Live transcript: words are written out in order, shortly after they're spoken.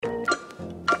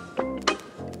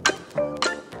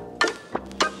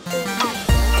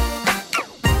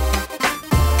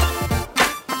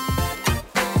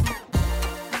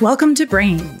Welcome to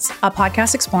Brains, a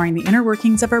podcast exploring the inner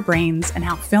workings of our brains and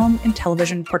how film and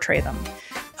television portray them.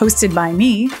 Hosted by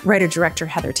me, writer-director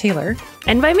Heather Taylor.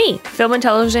 And by me, film and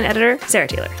television editor Sarah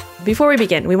Taylor. Before we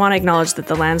begin, we want to acknowledge that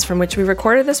the lands from which we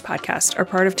recorded this podcast are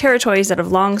part of territories that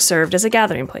have long served as a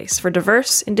gathering place for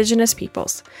diverse Indigenous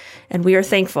peoples. And we are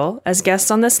thankful, as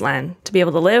guests on this land, to be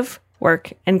able to live,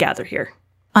 work, and gather here.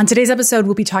 On today's episode,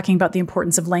 we'll be talking about the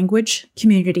importance of language,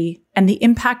 community, and the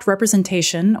impact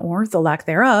representation, or the lack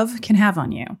thereof, can have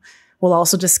on you. We'll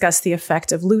also discuss the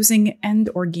effect of losing and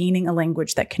or gaining a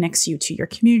language that connects you to your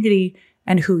community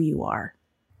and who you are.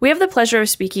 We have the pleasure of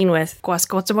speaking with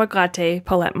Kwaskotsawakate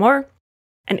Paulette Moore,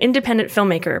 an independent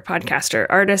filmmaker, podcaster,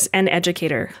 artist, and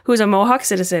educator who is a Mohawk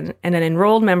citizen and an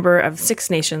enrolled member of Six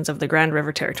Nations of the Grand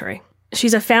River Territory.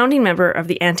 She's a founding member of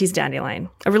the Aunties Dandelion,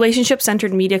 a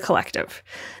relationship-centered media collective.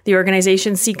 The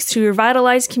organization seeks to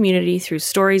revitalize community through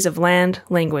stories of land,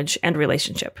 language, and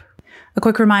relationship. A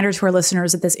quick reminder to our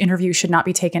listeners that this interview should not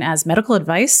be taken as medical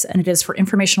advice, and it is for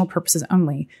informational purposes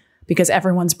only. Because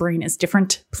everyone's brain is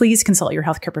different, please consult your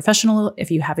healthcare professional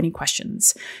if you have any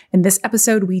questions. In this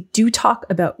episode, we do talk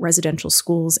about residential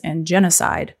schools and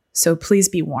genocide, so please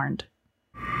be warned.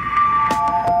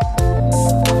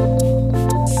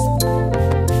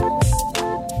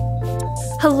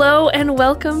 Hello and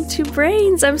welcome to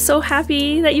Brains. I'm so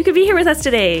happy that you could be here with us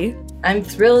today. I'm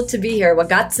thrilled to be here.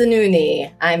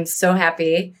 Wagatsanuni. I'm so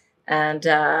happy. And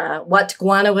wat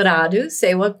guanawaradu,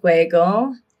 sewa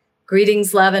gwego.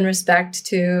 Greetings, love, and respect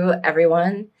to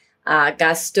everyone.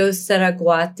 Gasto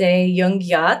Seraguate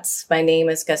Yungyats. My name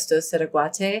is Gasto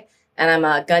Seraguate, and I'm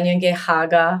a Ganyange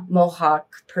Haga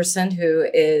Mohawk person who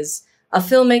is a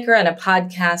filmmaker and a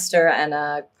podcaster and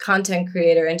a content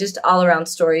creator and just all-around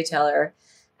storyteller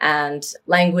and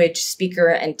language speaker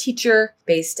and teacher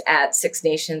based at Six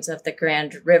Nations of the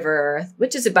Grand River,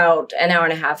 which is about an hour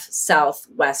and a half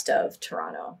southwest of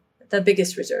Toronto, the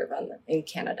biggest reserve in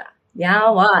Canada.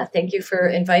 Yawa, thank you for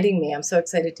inviting me. I'm so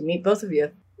excited to meet both of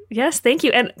you. Yes, thank you.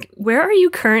 And where are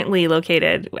you currently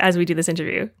located as we do this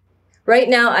interview? Right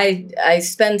now, I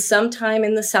spend some time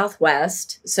in the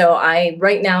Southwest. So I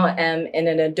right now am in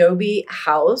an adobe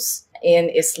house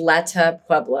in Isleta,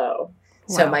 Pueblo.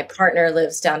 Wow. So my partner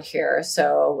lives down here.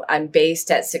 So I'm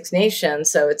based at Six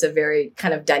Nations. So it's a very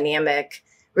kind of dynamic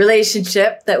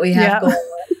relationship that we have going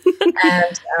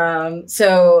on. And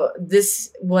so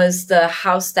this was the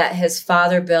house that his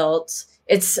father built.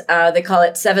 It's they call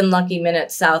it 7 lucky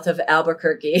minutes south of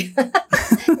Albuquerque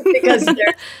because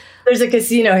there's a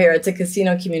casino here. It's a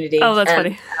casino community. Oh, that's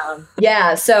funny.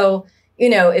 Yeah. So, you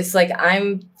know, it's like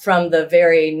I'm from the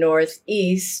very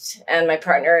northeast and my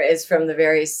partner is from the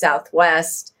very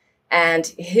southwest. And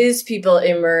his people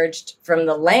emerged from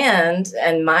the land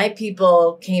and my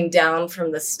people came down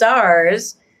from the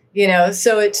stars, you know.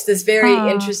 So it's this very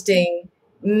interesting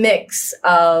mix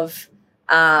of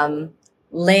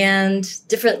land,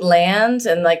 different lands,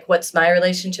 and like what's my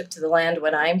relationship to the land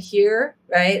when I'm here,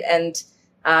 right? And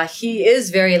he is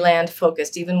very land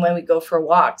focused. Even when we go for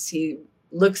walks, he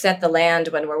looks at the land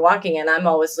when we're walking and I'm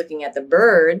always looking at the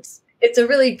birds. It's a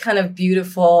really kind of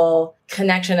beautiful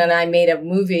connection. And I made a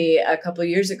movie a couple of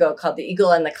years ago called The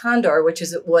Eagle and the Condor, which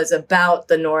was about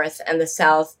the North and the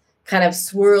South kind of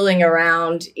swirling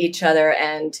around each other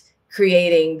and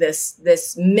creating this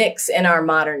mix in our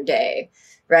modern day.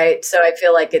 Right. So I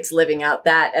feel like it's living out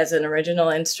that as an original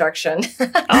instruction.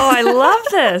 Oh, I love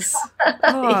this.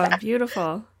 Oh, yeah.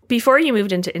 Beautiful. Before you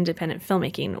moved into independent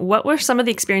filmmaking, what were some of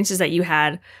the experiences that you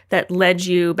had that led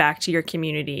you back to your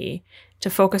community to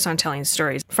focus on telling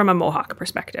stories from a Mohawk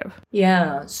perspective?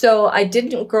 Yeah. So I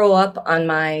didn't grow up on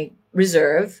my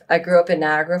reserve. I grew up in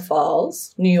Niagara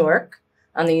Falls, New York,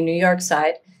 on the New York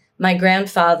side. My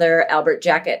grandfather, Albert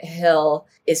Jacket Hill,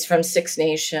 is from Six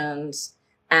Nations.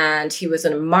 And he was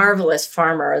a marvelous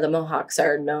farmer. The Mohawks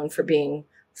are known for being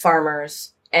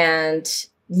farmers and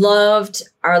loved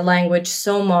our language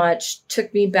so much,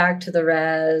 took me back to the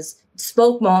res,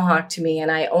 spoke Mohawk to me. And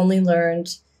I only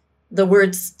learned the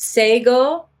words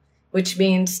sego, which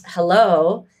means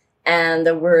hello, and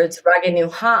the words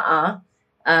ragenuha'a,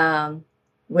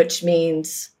 which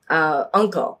means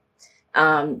uncle.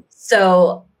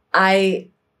 So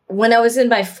when I was in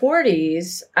my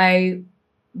 40s, I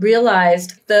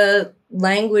realized the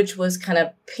language was kind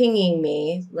of pinging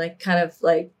me,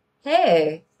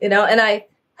 hey, you know, and I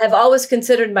have always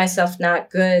considered myself not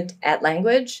good at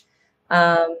language.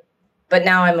 But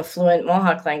now I'm a fluent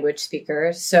Mohawk language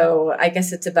speaker. So I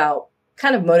guess it's about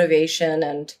kind of motivation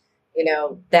and, you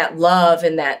know, that love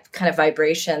and that kind of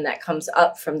vibration that comes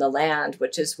up from the land,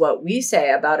 which is what we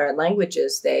say about our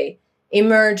languages. They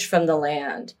emerge from the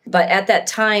land. But at that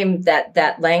time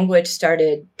that language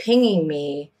started pinging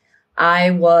me,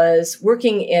 I was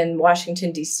working in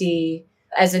Washington, D.C.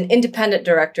 as an independent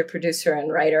director, producer,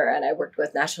 and writer. And I worked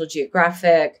with National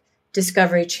Geographic,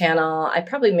 Discovery Channel. I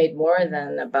probably made more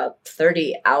than about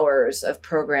 30 hours of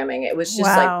programming. It was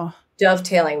just like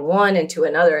dovetailing one into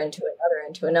another, into another,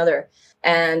 into another.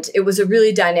 And it was a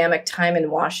really dynamic time in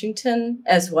Washington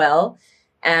as well.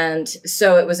 And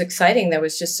so it was exciting. There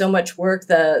was just so much work.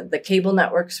 The cable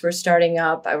networks were starting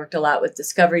up. I worked a lot with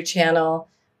Discovery Channel,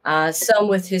 some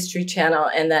with History Channel,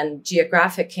 and then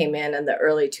Geographic came in the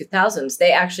early 2000s.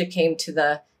 They actually came to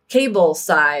the cable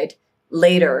side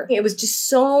later. It was just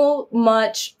so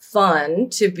much fun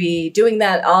to be doing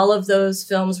that. All of those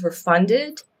films were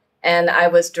funded, and I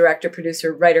was director,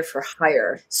 producer, writer for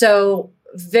hire. So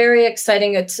very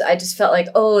exciting. I just felt like,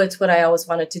 it's what I always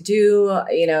wanted to do,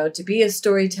 to be a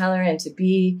storyteller and to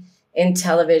be in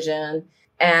television.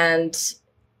 And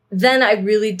then I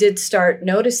really did start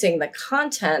noticing the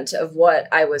content of what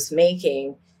I was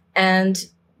making and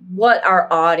what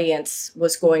our audience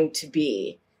was going to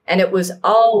be. And it was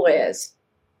always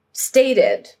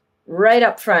stated right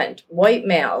up front, white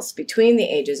males between the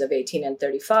ages of 18 and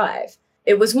 35.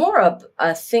 It was more of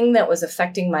a thing that was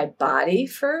affecting my body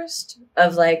first,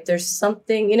 of like, there's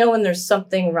something, when there's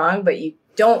something wrong, but you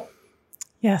don't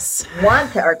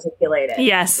want to articulate it.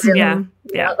 Yes. Really.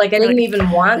 Yeah. Like I didn't even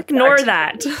want ignore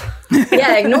that.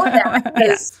 Ignore that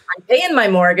because I'm paying my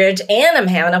mortgage and I'm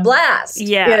having a blast. It's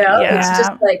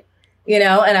just like,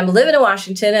 and I'm living in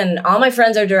Washington and all my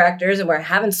friends are directors and we're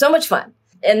having so much fun.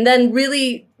 And then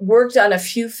really worked on a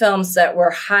few films that were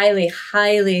highly,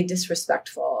 highly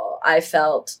disrespectful, I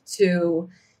felt, to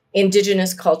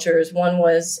indigenous cultures. One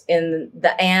was in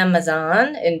the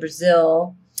Amazon in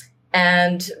Brazil.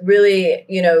 And really,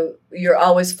 you're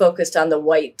always focused on the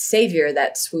white savior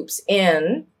that swoops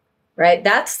in, right?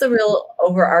 That's the real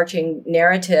overarching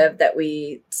narrative that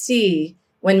we see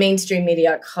when mainstream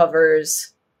media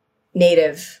covers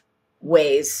Native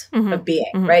ways of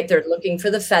being, right? They're looking for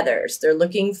the feathers. They're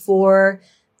looking for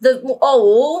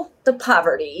the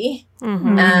poverty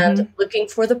and looking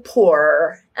for the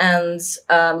poor and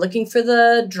looking for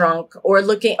the drunk or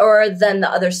then the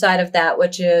other side of that,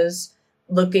 which is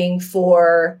looking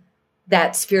for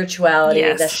that spirituality,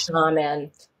 the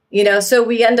shaman, so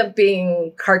we end up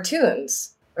being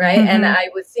cartoons, right? And I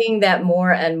was seeing that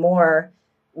more and more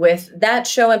with that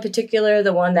show in particular,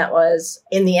 the one that was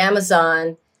in the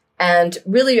Amazon, and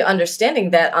really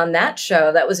understanding that on that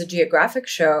show, that was a Geographic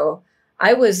show,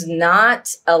 I was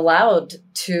not allowed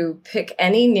to pick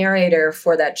any narrator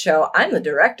for that show. I'm the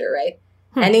director, right?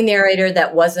 Any narrator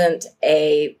that wasn't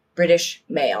a British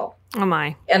male. Oh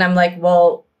my. And I'm like,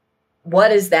 well,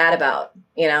 what is that about?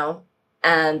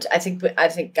 And I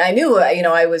think I knew,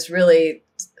 I was really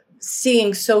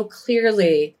seeing so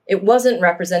clearly it wasn't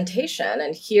representation.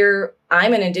 And here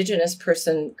I'm an Indigenous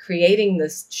person creating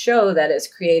this show that is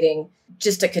creating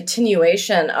just a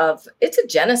continuation of, it's a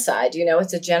genocide,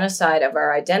 it's a genocide of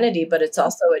our identity, but it's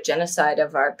also a genocide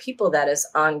of our people that is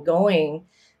ongoing.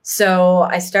 So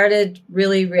I started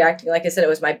really reacting. Like I said, it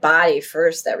was my body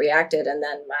first that reacted, and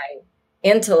then my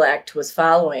intellect was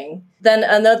following. Then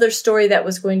another story that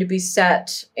was going to be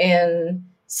set in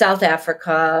South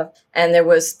Africa, and there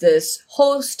was this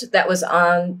host that was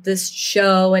on this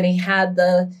show, and he had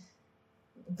the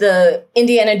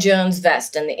Indiana Jones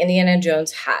vest and the Indiana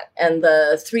Jones hat and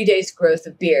the 3 days growth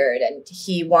of beard, and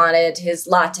he wanted his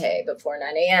latte before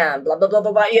 9 a.m., blah, blah, blah,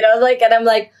 blah, blah, and I'm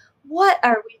like, what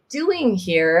are we doing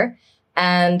here?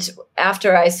 And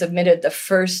after I submitted the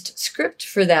first script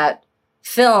for that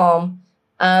film,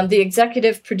 the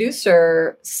executive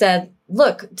producer said,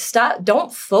 look, stop,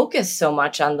 don't focus so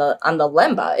much on the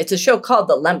Lemba. It's a show called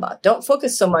The Lemba. Don't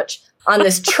focus so much on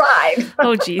this tribe.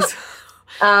 Oh, geez.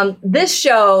 This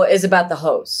show is about the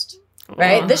host,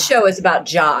 right? This show is about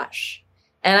Josh.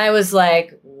 And I was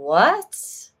like, what?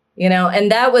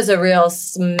 And that was a real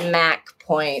smack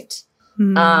point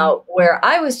where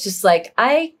I was just like,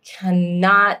 I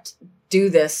cannot do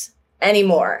this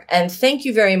anymore. And thank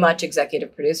you very much,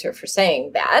 executive producer, for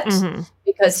saying that,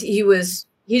 because he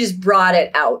just brought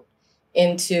it out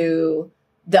into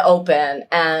the open,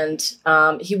 and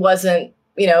he wasn't,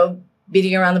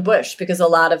 beating around the bush, because a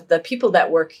lot of the people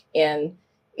that work in,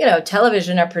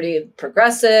 television are pretty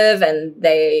progressive, and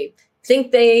they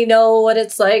think they know what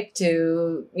it's like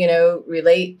to,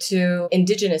 relate to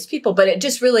Indigenous people. But it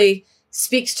just really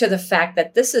speaks to the fact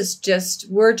that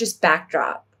we're just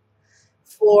backdrop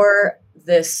for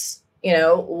this,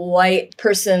 white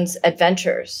person's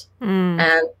adventures.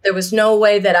 And there was no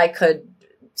way that I could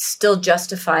still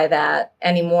justify that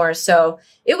anymore. So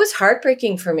it was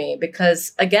heartbreaking for me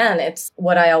because, again, it's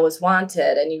what I always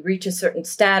wanted. And you reach a certain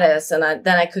status, and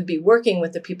then I could be working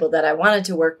with the people that I wanted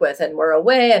to work with, and we're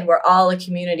away, and we're all a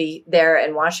community there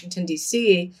in Washington,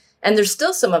 D.C. And there's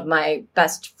still some of my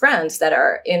best friends that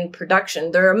are in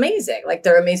production. They're amazing. Like,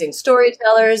 they're amazing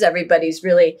storytellers. Everybody's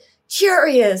really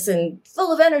curious and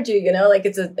full of energy, you know, like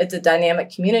it's a dynamic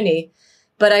community.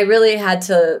 But I really had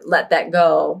to let that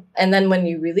go. And then when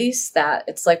you release that,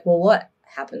 it's like, well, what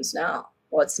happens now?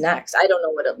 What's next? I don't know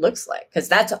what it looks like, because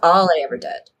that's all I ever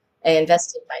did. I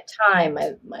invested my time,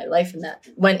 my life in that.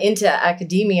 Went into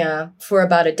academia for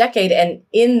about a decade. And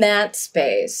in that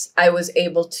space, I was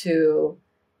able to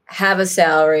have a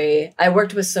salary. I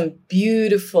worked with some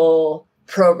beautiful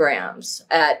programs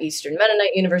at Eastern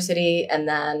Mennonite University and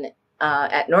then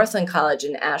at Northland College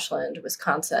in Ashland,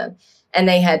 Wisconsin. And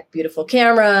they had beautiful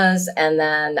cameras. And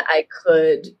then I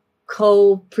could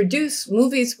co-produce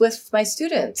movies with my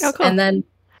students. Oh, cool. And then,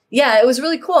 yeah, it was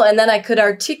really cool. And then I could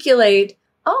articulate,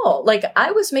 like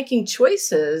I was making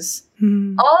choices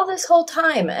all this whole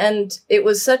time. And it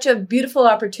was such a beautiful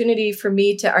opportunity for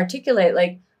me to articulate,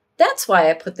 like, that's why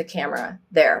I put the camera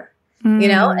there, you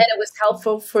know, and it was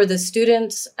helpful for the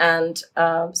students. And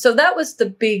so that was the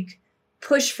big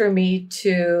push for me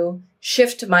to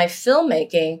shift my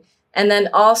filmmaking. And then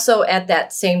also at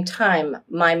that same time,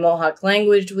 my Mohawk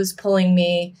language was pulling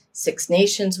me. Six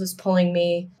Nations was pulling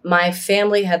me. My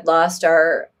family had lost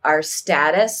our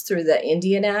status through the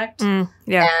Indian Act.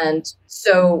 And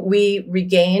so we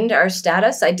regained our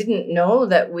status. I didn't know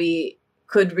that we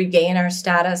could regain our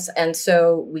status. And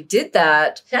so we did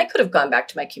that. I could have gone back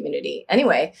to my community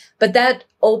anyway, but that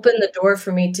opened the door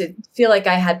for me to feel like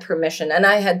I had permission. And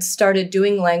I had started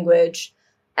doing language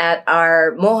at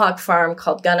our Mohawk farm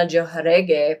called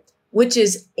Ganajoharege, which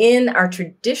is in our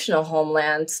traditional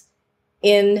homelands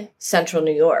in central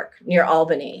New York, near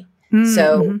Albany.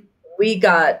 So we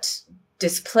got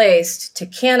displaced to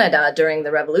Canada during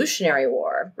the Revolutionary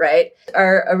War, right?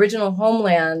 Our original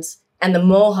homelands and the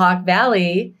Mohawk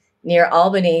Valley near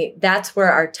Albany, that's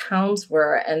where our towns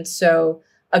were. And so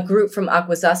a group from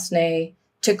Akwesasne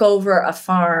took over a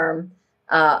farm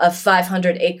of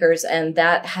 500 acres. And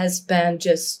that has been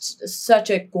just such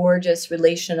a gorgeous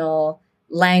relational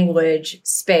language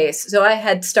space. So I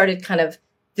had started kind of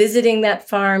visiting that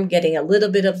farm, getting a little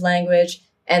bit of language.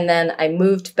 And then I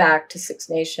moved back to Six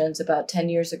Nations about 10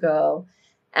 years ago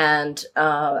and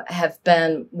have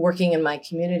been working in my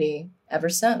community ever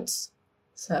since.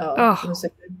 So it was a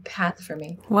good path for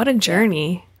me. What a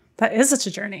journey. That is such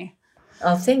a journey.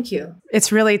 Oh, thank you.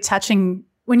 It's really touching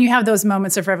when you have those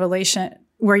moments of revelation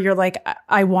where you're like,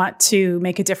 I want to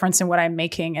make a difference in what I'm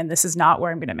making, and this is not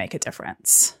where I'm going to make a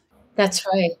difference. That's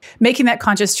right. Making that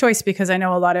conscious choice, because I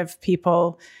know a lot of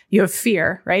people, you have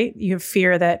fear, right? You have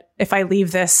fear that if I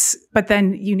leave this, but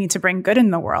then you need to bring good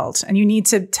in the world, and you need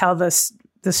to tell the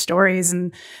stories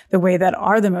and the way that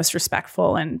are the most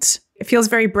respectful. And it feels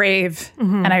very brave.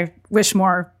 And I wish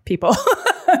more people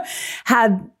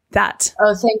had that.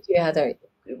 Oh, thank you, Heather.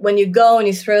 When you go and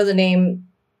you throw the name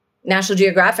National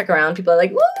Geographic around, people are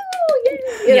like, woo,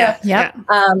 yeah.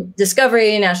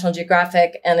 Discovery, National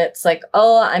Geographic. And it's like,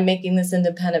 oh, I'm making this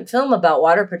independent film about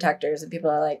water protectors. And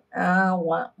people are like,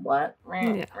 what?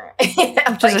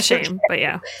 Yeah. Which is a shame, but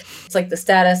yeah. It's like the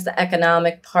status, the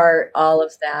economic part, all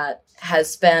of that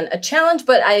has been a challenge.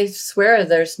 But I swear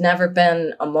there's never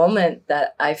been a moment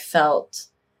that I felt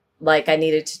like I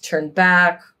needed to turn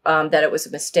back, that it was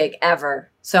a mistake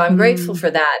ever. So I'm grateful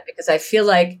for that, because I feel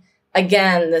like,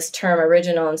 again, this term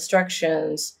original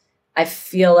instructions, I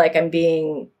feel like I'm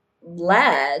being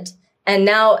led. And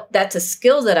now that's a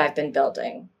skill that I've been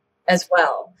building as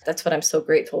well. That's what I'm so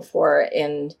grateful for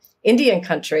in Indian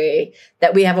country,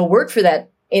 that we have a word for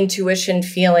that intuition,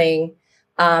 feeling,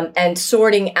 and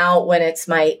sorting out when it's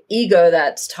my ego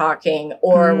that's talking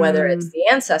or whether it's the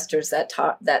ancestors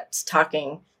that's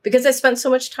talking, because I spent so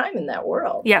much time in that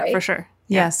world. Yeah, right? for sure.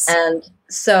 Yes. And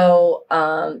so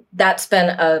that's been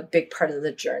a big part of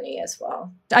the journey as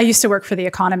well. I used to work for The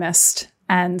Economist.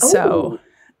 And so,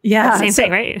 yeah. Same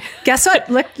thing, right? Guess what?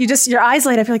 Look, your eyes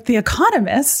light up. You're like, The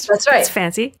Economist? That's right. It's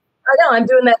fancy. I know, I'm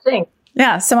doing that thing.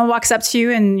 Yeah. Someone walks up to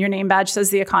you and your name badge says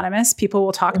The Economist. People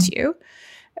will talk to you.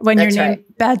 When That's your name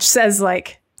badge says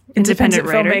like independent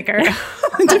writer.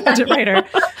 filmmaker, independent writer,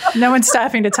 no one's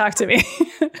stopping to talk to me.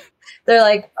 They're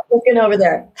like, looking over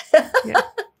there. Yeah.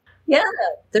 Yeah,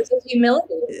 there's a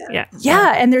humility.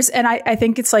 Yeah. And I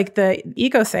think it's like the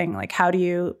ego thing. Like, how do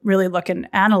you really look and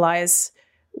analyze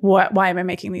why am I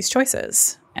making these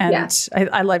choices? And Yes.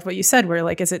 I loved what you said, where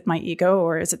like, is it my ego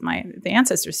or is it the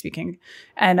ancestors speaking?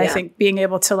 And I think being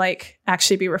able to like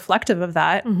actually be reflective of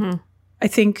that, I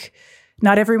think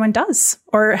not everyone does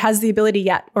or has the ability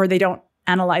yet, or they don't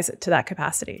analyze it to that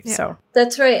capacity. Yeah. So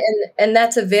That's right. And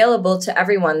that's available to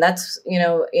everyone. That's,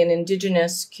 in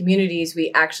Indigenous communities,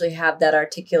 we actually have that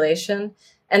articulation.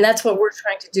 And that's what we're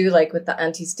trying to do, like with the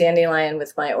Aunties Dandelion,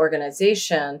 with my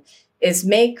organization, is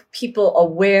make people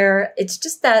aware. It's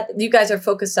just that you guys are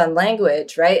focused on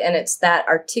language, right? And it's that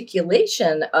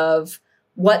articulation of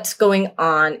what's going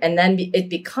on. And then it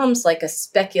becomes like a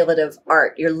speculative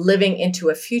art. You're living into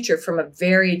a future from a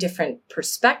very different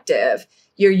perspective.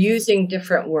 You're using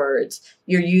different words.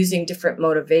 You're using different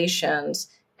motivations.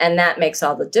 And that makes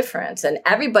all the difference. And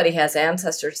everybody has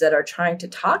ancestors that are trying to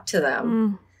talk to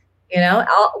them.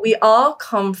 We all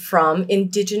come from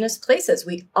Indigenous places.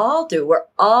 We all do. We're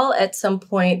all at some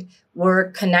point,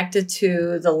 we're connected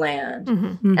to the land.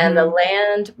 And the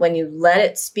land, when you let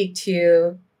it speak to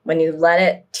you, when you let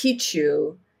it teach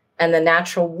you, and the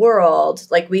natural world,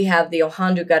 like we have the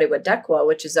Ohandu Gariwadekwa,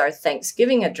 which is our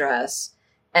Thanksgiving address.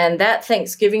 And that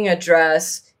Thanksgiving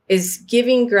address is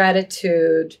giving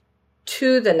gratitude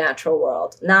to the natural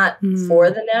world, not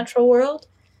for the natural world.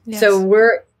 Yes.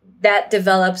 So that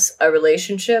develops a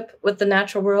relationship with the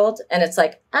natural world. And it's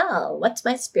like, oh, what's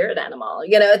my spirit animal?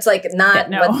 It's like not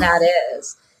what that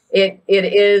is. It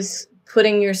is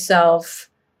putting yourself,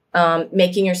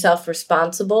 making yourself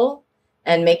responsible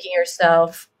and making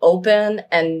yourself open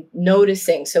and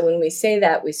noticing. So when we say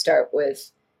that, we start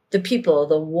with the people,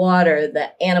 the water,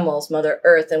 the animals, Mother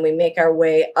Earth, and we make our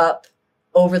way up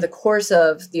over the course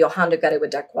of the Ohandu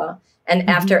Gariwadekwa. And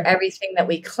after everything that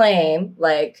we claim,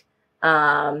 like, Dea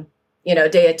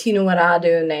Tinu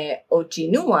Waradu ne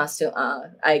Ochi Nuwasu,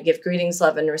 I give greetings,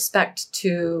 love, and respect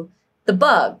to the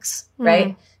bugs,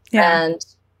 right? Yeah.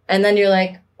 And then you're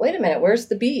like, wait a minute, where's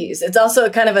the bees? It's also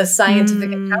kind of a scientific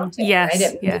accounting, yes,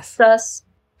 right? It yes. makes us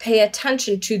pay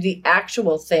attention to the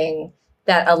actual thing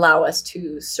that allow us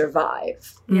to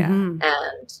survive. Yeah.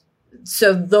 And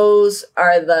so those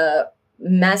are the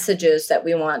messages that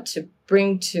we want to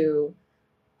bring to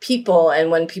people. And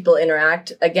when people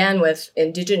interact again with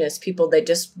Indigenous people, they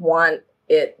just want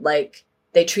it like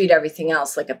they treat everything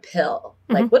else like a pill.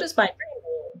 Like, what is my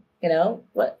dream name?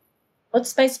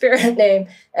 What's my spirit name?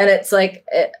 And it's like,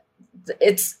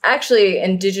 it's actually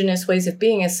Indigenous ways of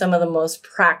being is some of the most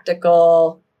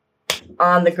practical,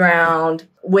 on the ground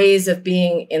ways of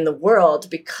being in the world,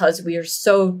 because we are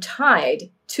so tied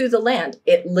to the land.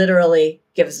 It literally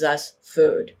gives us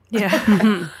food.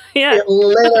 Yeah. Yeah. It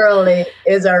literally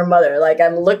is our mother. Like,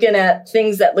 I'm looking at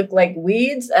things that look like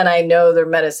weeds and I know they're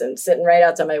medicine sitting right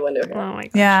outside my window here. Oh my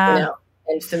gosh. Yeah.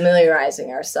 And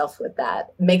familiarizing ourselves with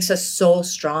that makes us so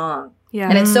strong. Yeah.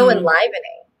 And it's so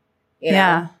enlivening,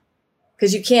 Yeah.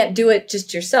 because you can't do it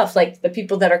just yourself. Like the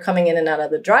people that are coming in and out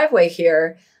of the driveway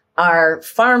here are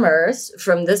farmers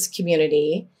from this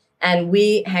community, and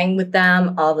we hang with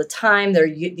them all the time. They're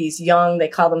these young, they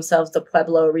call themselves the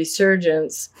Pueblo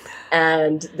Resurgence,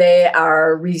 and they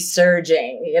are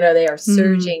resurging, they are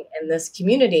surging in this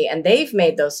community, and they've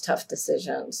made those tough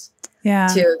decisions. Yeah.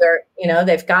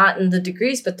 They've gotten the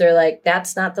degrees, but they're like,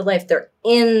 that's not the life. They're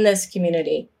in this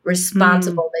community,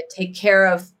 responsible. They take care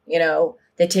of,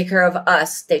 they take care of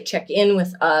us. They check in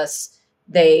with us.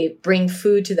 They bring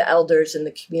food to the elders in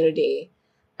the community.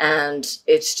 And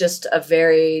it's just a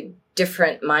very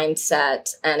different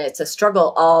mindset. And it's a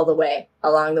struggle all the way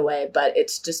along the way, but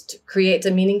it's just creates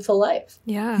a meaningful life.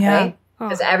 Yeah. Yeah. Right?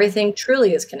 Because everything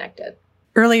truly is connected.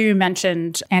 Earlier you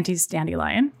mentioned Aunties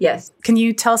Dandelion. Yes. Can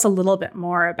you tell us a little bit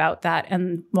more about that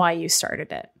and why you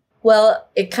started it? Well,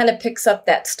 it kind of picks up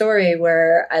that story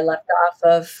where I left off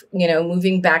of,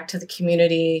 moving back to the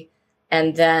community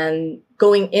and then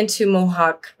going into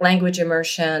Mohawk language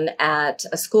immersion at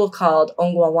a school called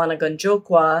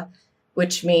Ongwawanagunjokwa,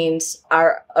 which means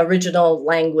our original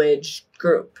language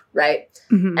group, right?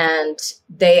 And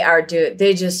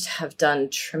they just have done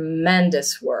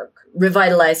tremendous work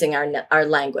revitalizing our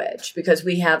language, because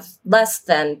we have less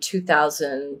than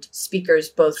 2,000 speakers,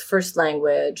 both first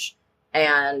language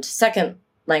and second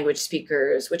language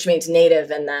speakers, which means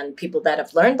native, and then people that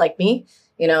have learned like me,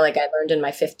 like I learned in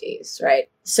my 50s, right?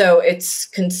 So it's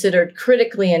considered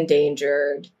critically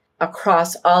endangered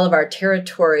across all of our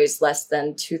territories, less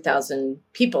than 2,000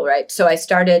 people, right? So I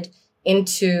started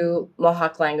into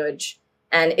Mohawk language,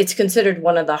 and it's considered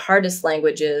one of the hardest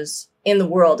languages in the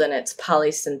world, and it's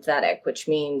polysynthetic, which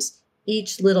means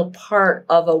each little part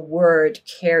of a word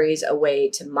carries a way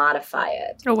to modify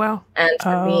it. Oh, wow. And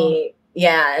for me,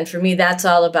 Yeah. And for me, that's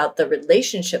all about the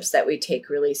relationships that we take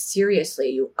really seriously.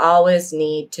 You always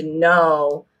need to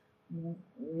know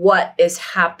what is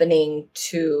happening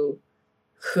to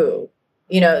who,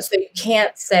 so you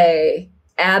can't say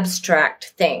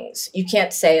abstract things. You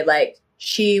can't say like,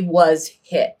 she was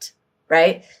hit,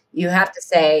 right? You have to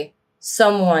say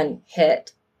someone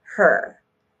hit her,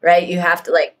 right? You have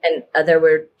to and there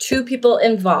were two people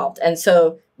involved. And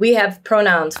so we have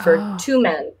pronouns for two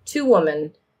men, two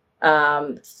women,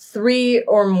 three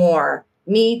or more,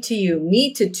 me to you,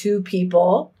 me to two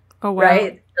people,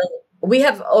 right? So we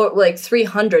have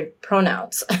 300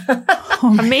 pronouns.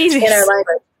 Amazing. In our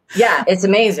language. Yeah, it's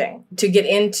amazing. To get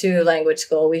into language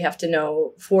school, we have to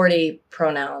know 40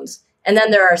 pronouns. And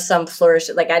then there are some flourish,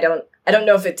 I don't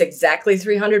know if it's exactly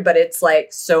 300, but it's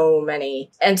so many.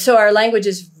 And so our language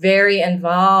is very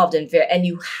involved and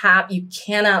you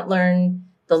cannot learn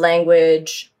the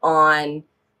language on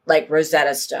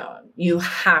Rosetta Stone. You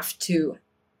have to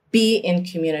be in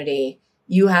community.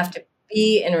 You have to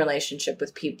be in relationship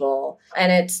with people.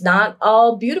 And it's not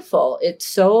all beautiful.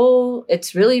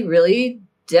 It's really, really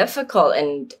difficult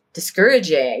and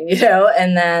discouraging,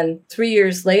 and then 3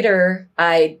 years later,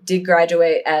 I did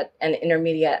graduate at an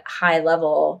intermediate high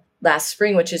level last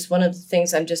spring, which is one of the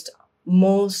things I'm just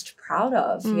most proud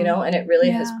of, and it really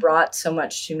has brought so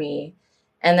much to me.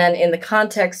 And then in the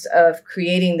context of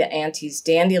creating the Aunties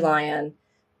Dandelion,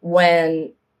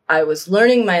 when I was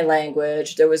learning my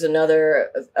language, there was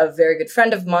a very good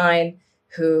friend of mine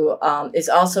who is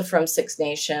also from Six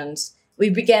Nations. We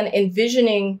began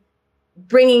envisioning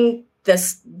bringing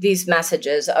these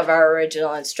messages of our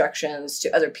original instructions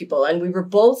to other people. And we were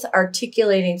both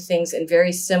articulating things in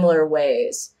very similar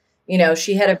ways.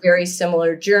 She had a very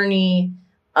similar journey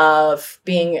of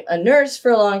being a nurse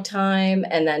for a long time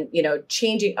and then,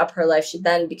 changing up her life. She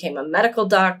then became a medical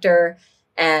doctor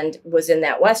and was in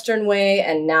that Western way.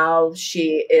 And now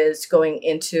she is going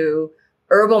into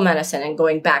herbal medicine and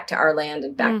going back to our land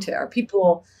and back to our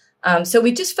people. So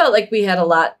we just felt like we had a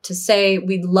lot to say.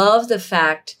 We love the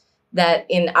fact that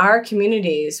in our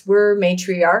communities, we're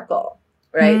matriarchal,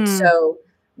 right? So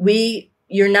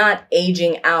you're not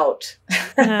aging out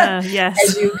yes.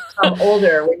 as you become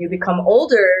older. When you become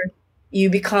older, you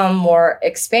become more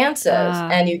expansive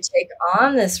and you take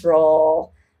on this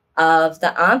role of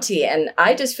the auntie. And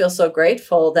I just feel so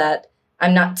grateful that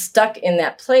I'm not stuck in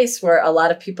that place where a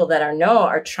lot of people that I know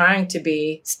are trying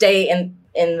to stay in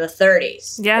the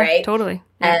 30s. Yeah, right? Totally.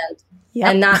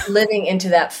 And not living into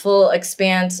that full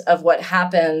expanse of what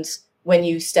happens when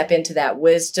you step into that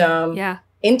wisdom,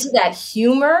 into that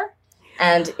humor,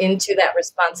 and into that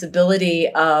responsibility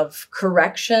of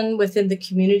correction within the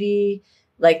community.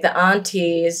 Like the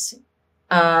aunties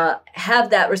have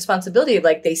that responsibility.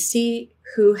 They see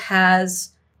who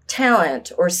has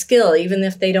talent or skill, even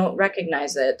if they don't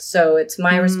recognize it. So it's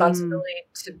my responsibility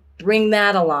to bring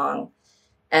that along.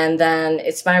 And then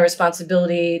it's my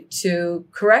responsibility to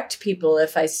correct people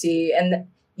if I see, and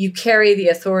you carry the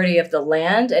authority of the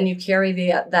land and you carry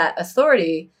that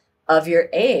authority of your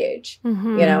age,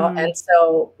 and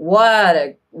so what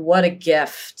a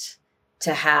gift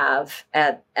to have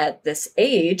at this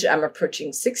age. I'm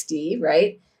approaching 60,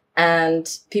 right?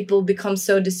 And people become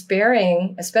so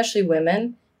despairing, especially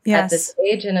women at this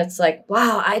age. And it's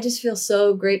wow, I just feel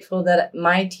so grateful that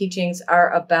my teachings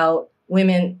are about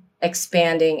women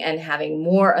expanding and having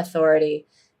more authority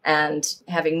and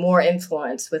having more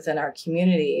influence within our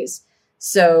communities.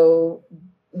 So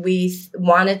we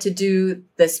wanted to do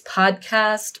this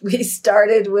podcast. We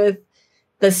started with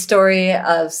the story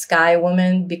of Sky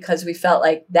Woman because we felt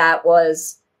like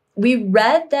we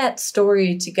read that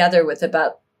story together with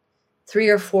about 3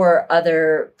 or 4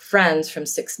 other friends from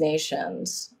Six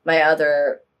Nations. My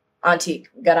other Auntie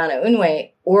Garana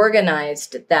Unwe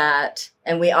organized that,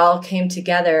 and we all came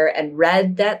together and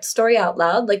read that story out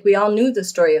loud. We all knew the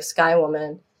story of Sky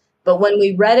Woman, but when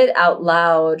we read it out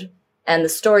loud, and the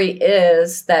story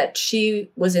is that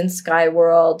she was in Sky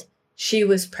World, she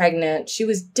was pregnant, she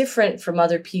was different from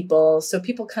other people, so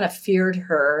people kind of feared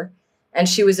her, and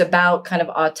she was about kind of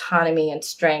autonomy and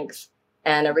strength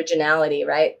and originality,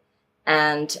 right?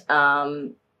 And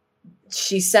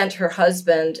she sent her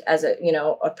husband as a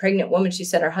pregnant woman, she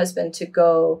sent her husband to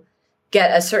go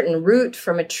get a certain root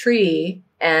from a tree.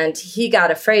 And he got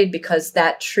afraid because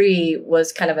that tree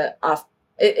was kind of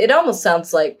it almost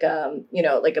sounds like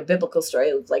a biblical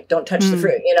story of don't touch the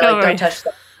fruit, don't touch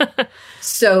them.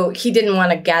 So he didn't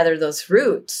want to gather those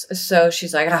roots. So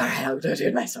she's like, all right, I'll go do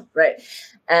it myself. Right.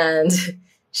 And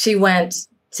she went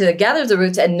to gather the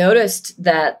roots and noticed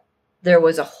that there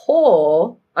was a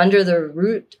hole under the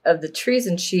root of the trees,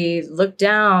 and she looked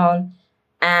down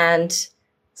and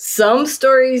Some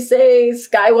stories say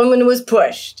Sky Woman was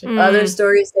pushed. Other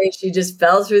stories say she just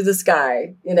fell through the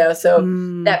sky. So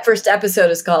that first episode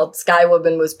is called Sky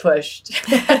Woman Was Pushed.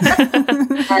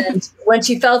 And when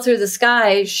she fell through the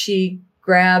sky, she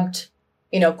grabbed,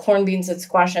 corn beans and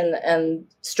squash and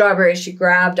strawberries. She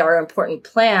grabbed our important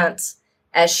plants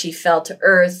as she fell to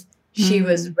earth. She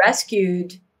was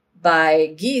rescued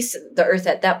by geese. The earth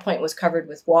at that point was covered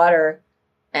with water,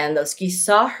 and those geese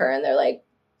saw her and they're like,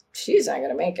 she's not going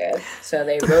to make it. So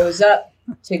they rose up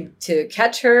to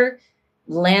catch her,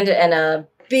 landed, and a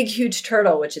big, huge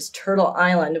turtle, which is Turtle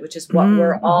Island, which is what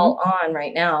we're all on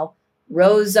right now,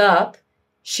 rose up.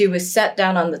 She was set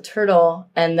down on the turtle,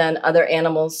 and then other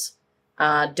animals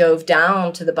dove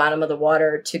down to the bottom of the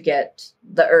water to get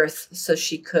the earth so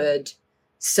she could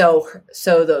sow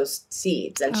those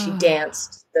seeds, and she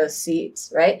danced those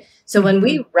seeds, right? So when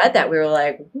we read that, we were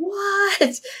like,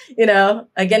 what?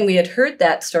 Again, we had heard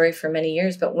that story for many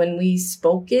years, but when we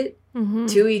spoke it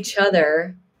to each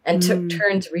other and took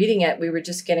turns reading it, we were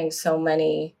just getting so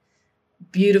many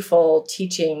beautiful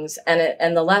teachings.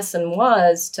 And the lesson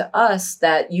was to us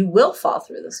that you will fall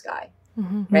through the sky,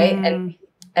 right?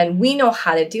 And we know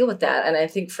how to deal with that. And I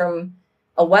think from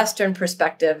a Western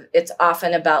perspective, it's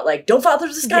often about like, don't fall through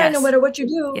the sky no matter what you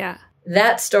do. Yeah.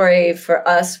 That story for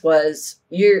us was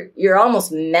you're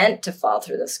almost meant to fall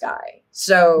through the sky.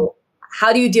 So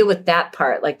how do you deal with that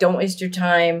part? Like, don't waste your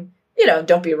time,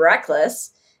 don't be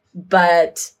reckless,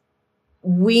 but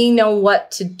we know what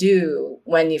to do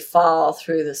when you fall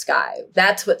through the sky.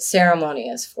 That's what ceremony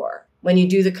is for. When you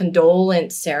do the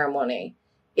condolence ceremony,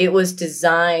 it was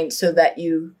designed so that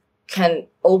you can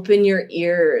open your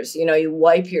ears, you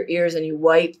wipe your ears and you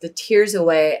wipe the tears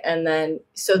away, and then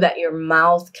so that your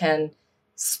mouth can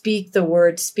speak the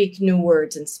words, speak new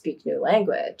words, and speak new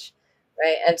language,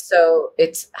 right? And so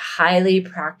it's highly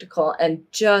practical and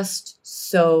just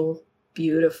so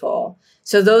beautiful.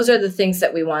 So those are the things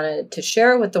that we wanted to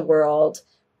share with the world.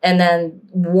 And then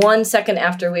 1 second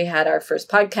after we had our first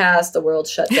podcast, the world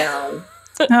shut down.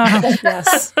 Oh,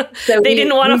 yes. So they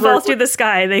didn't want to fall through the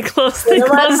sky. They closed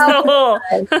the hole.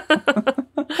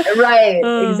 Right,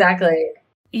 exactly.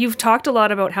 You've talked a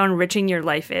lot about how enriching your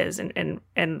life is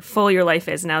and full your life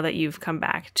is now that you've come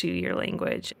back to your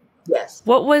language. Yes.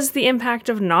 What was the impact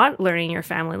of not learning your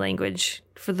family language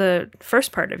for the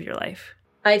first part of your life?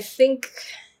 I think,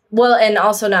 and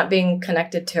also not being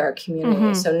connected to our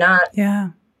community. So not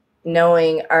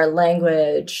knowing our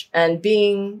language and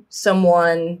being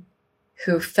someone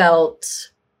who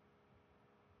felt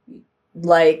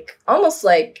like almost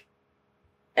like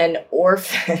an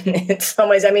orphan in some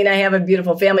ways. I mean, I have a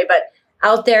beautiful family, but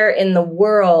out there in the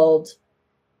world,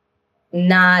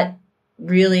 not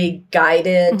really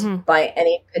guided by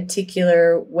any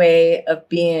particular way of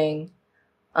being.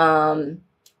 Our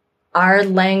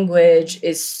language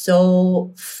is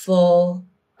so full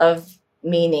of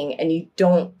meaning, and you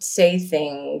don't say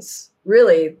things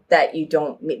really that you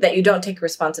don't take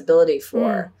responsibility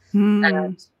for.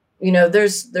 And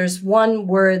there's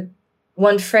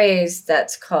one phrase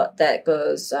that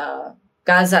goes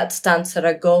Gazat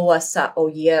stansaragoa sa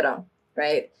oyera,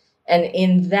 right? And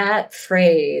in that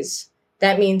phrase,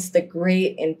 that means the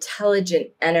great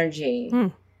intelligent energy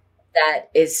that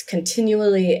is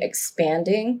continually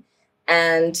expanding.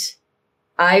 And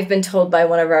I've been told by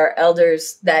one of our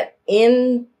elders that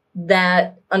in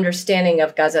that understanding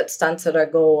of Gazat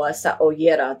stansaragoa sa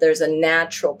oyera, there's a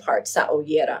natural part. Sa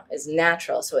oyera is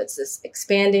natural. So it's this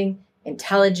expanding,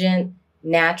 intelligent,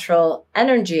 natural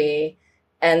energy.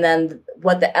 And then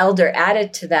what the elder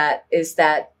added to that is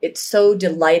that it's so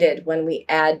delighted when we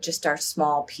add just our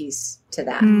small piece to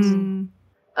that.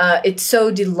 It's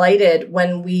so delighted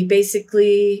when we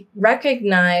basically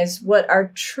recognize what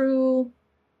our true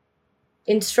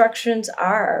instructions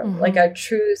are, like our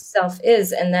true self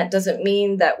is. And that doesn't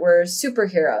mean that we're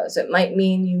superheroes. It might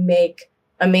mean you make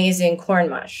amazing corn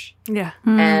mush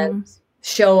and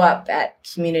show up at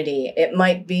community. It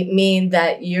might mean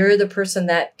that you're the person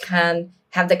that can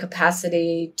have the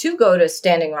capacity to go to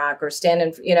Standing Rock or stand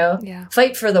in,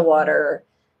 fight for the water.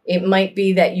 It might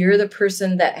be that you're the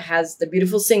person that has the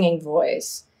beautiful singing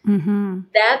voice.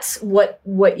 That's what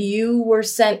you were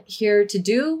sent here to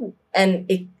do.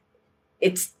 And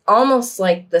it's almost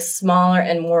like the smaller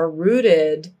and more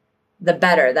rooted, the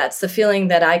better. That's the feeling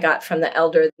that I got from the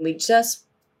elder. We just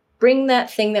bring that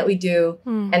thing that we do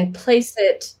and place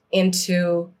it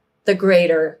into the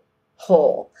greater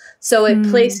whole. So it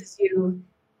places you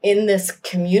in this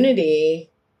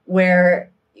community where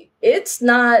it's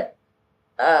not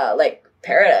like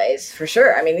paradise for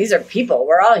sure. I mean, these are people.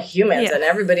 We're all humans and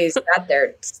everybody's got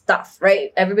their stuff,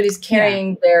 right? Everybody's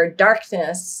carrying their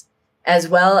darkness as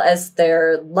well as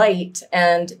their light.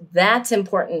 And that's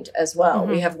important as well.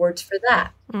 We have words for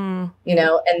that, you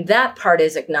know, and that part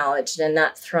is acknowledged and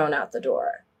not thrown out the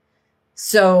door.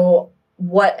 So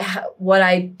what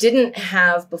I didn't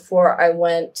have before I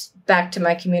went back to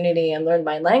my community and learned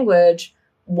my language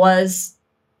was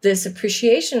this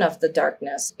appreciation of the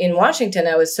darkness. In Washington,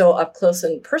 I was so up close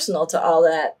and personal to all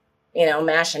that, you know,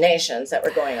 machinations that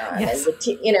were going on. Yes. And,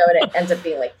 you know, and it ends up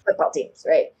being like football teams,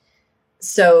 right?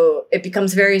 So it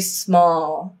becomes very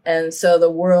small. And so the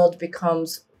world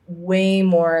becomes way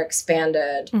more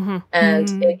expanded.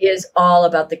 And it is all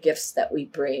about the gifts that we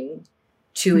bring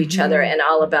to each other and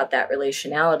all about that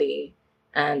relationality.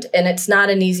 And it's not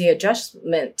an easy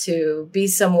adjustment to be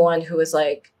someone who is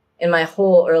like, in my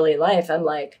whole early life, I'm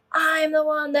like, I'm the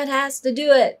one that has to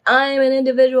do it. I'm an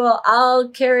individual. I'll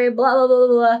carry blah, blah, blah,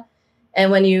 blah.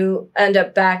 And when you end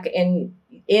up back in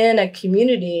a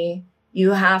community,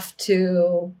 you have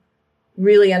to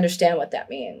really understand what that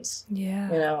means.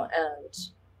 Yeah. You know, and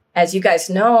as you guys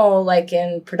know, like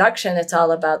in production, it's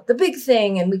all about the big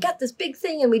thing. And we got this big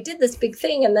thing and we did this big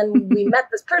thing. And then we met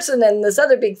this person and this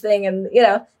other big thing. And, you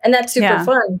know, and that's super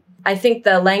fun. I think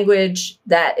the language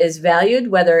that is valued,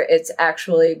 whether it's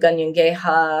actually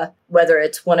Ganyangeha, whether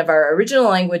it's one of our original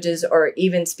languages or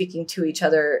even speaking to each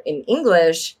other in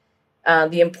English,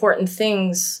 the important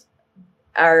things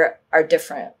are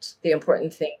different. The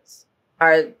important things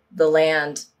are the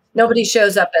land. Nobody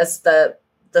shows up as the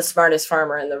smartest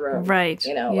farmer in the room. Right.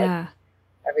 You know, yeah. like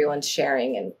everyone's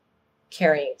sharing and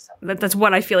carrying something. That's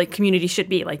what I feel like community should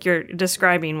be. Like you're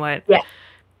describing what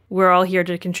we're all here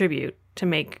to contribute to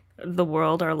make the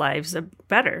world, our lives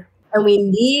better. And we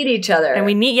need each other. And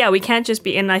we can't just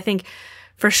be, and I think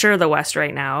for sure the West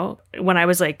right now, when I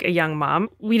was like a young mom,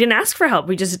 we didn't ask for help.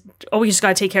 We just got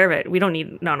to take care of it. We don't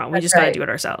need, we just got to do it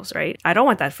ourselves, right? I don't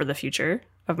want that for the future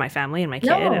of my family and my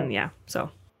kid. And so.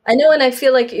 I know, and I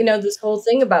feel like, you know, this whole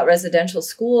thing about residential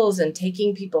schools and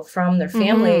taking people from their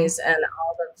families and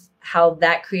all of how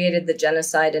that created the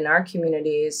genocide in our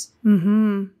communities,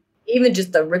 even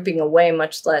just the ripping away,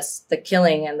 much less the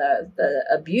killing and the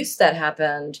abuse that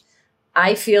happened.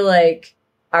 I feel like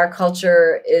our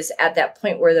culture is at that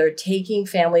point where they're taking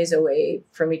families away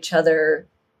from each other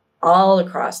all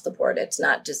across the board. It's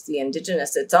not just the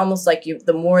indigenous. It's almost like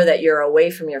the more that you're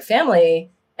away from your family,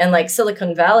 and like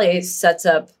Silicon Valley sets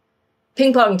up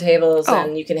ping pong tables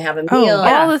and you can have a meal.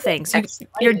 All the things.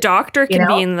 Your doctor can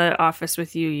be in the office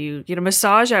with you. You get a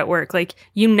massage at work. Like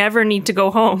you never need to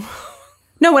go home.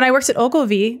 No, when I worked at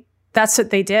Ogilvy, that's what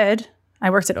they did.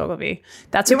 I worked at Ogilvy.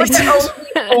 That's what they did.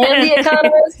 And the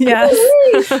economist. Yes.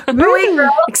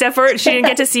 Except for she didn't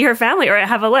get to see her family or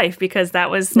have a life because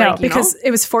that was because it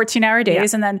was 14-hour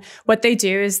days. And then what they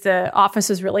do is the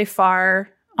office is really far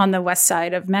on the west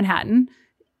side of Manhattan.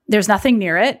 There's nothing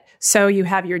near it. So you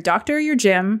have your doctor, your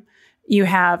gym, you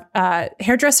have a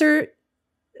hairdresser,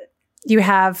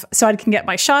 so I can get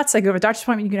my shots. I go to a doctor's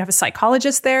appointment. You can have a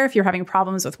psychologist there if you're having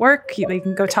problems with work. You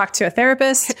can go talk to a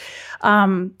therapist.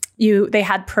 They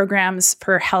had programs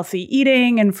for healthy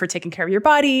eating and for taking care of your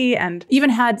body, and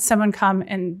even had someone come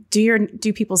and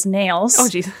do people's nails. Oh,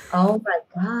 geez. Oh my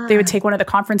God. They would take one of the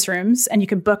conference rooms and you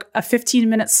could book a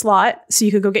 15-minute slot so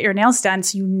you could go get your nails done.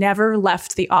 So you never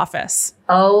left the office.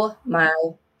 Oh my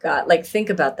God. Like, think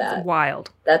about that.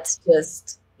 Wild. That's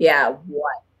just,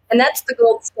 what? And that's the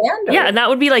gold standard. Yeah, and that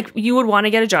would be like, you would want to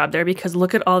get a job there because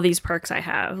look at all these perks I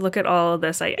have. Look at all of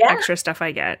this extra stuff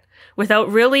I get without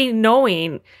really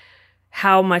knowing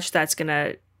how much that's going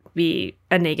to be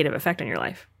a negative effect on your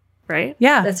life, right?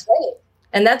 Yeah. That's right.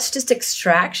 And that's just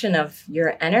extraction of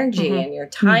your energy and your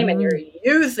time and your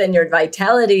youth and your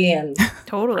vitality and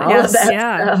totally. all of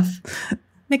that stuff.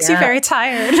 Makes you very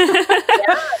tired.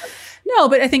 No,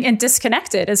 but I think, and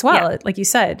disconnected as well, like you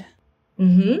said.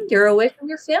 You're away from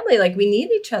your family. Like, we need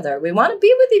each other. We want to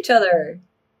be with each other.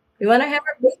 We want to have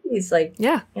our babies. Like,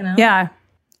 you know? Yeah.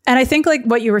 And I think like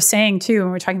what you were saying too,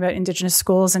 when we're talking about Indigenous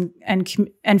schools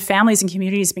and families and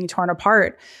communities being torn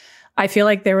apart, I feel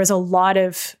like there was a lot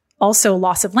of also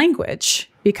loss of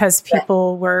language because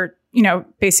people were, you know,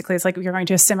 basically it's like you're going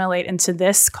to assimilate into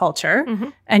this culture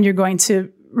and you're going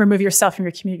to remove yourself from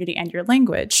your community and your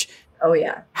language. Oh,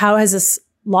 yeah. How has this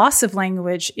loss of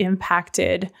language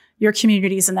impacted your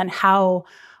communities? And then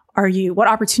what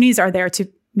opportunities are there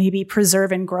to maybe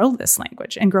preserve and grow this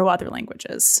language and grow other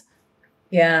languages?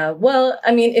 Yeah. Well,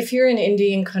 I mean, if you're in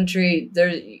Indian country,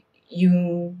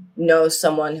 you know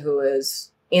someone who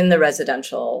is in the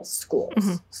residential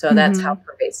schools. So that's how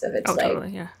pervasive it's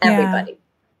everybody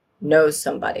knows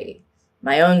somebody,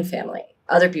 my own family,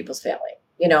 other people's family.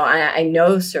 You know, I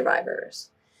know survivors.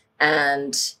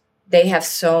 And they have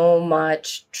so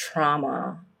much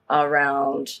trauma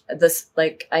around this.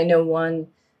 Like, I know one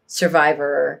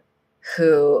survivor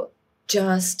who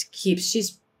just keeps,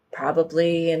 she's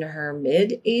probably in her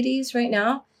mid 80s right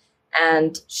now.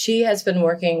 And she has been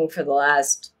working for the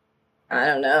last, I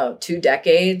don't know, 2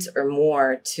 decades or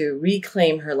more to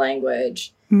reclaim her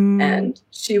language. And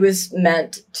she was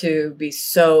meant to be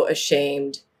so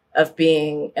ashamed of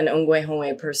being an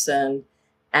Ongwe person.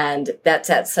 And that's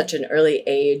at such an early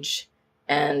age.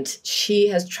 And she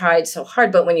has tried so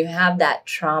hard. But when you have that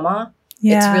trauma,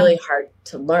 it's really hard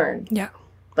to learn. Yeah.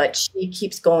 But she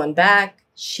keeps going back.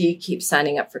 She keeps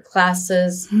signing up for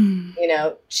classes. You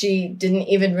know, she didn't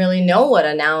even really know what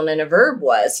a noun and a verb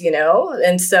was, you know?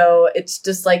 And so it's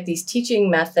just like these teaching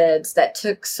methods that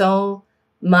took so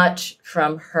much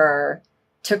from her,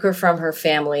 took her from her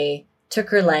family, took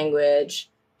her language,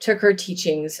 took her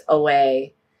teachings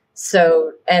away.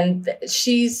 So, and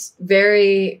she's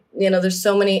very, you know, there's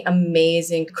so many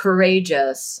amazing,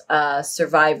 courageous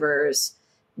survivors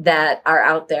that are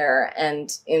out there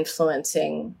and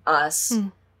influencing us.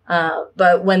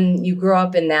 But when you grow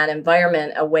up in that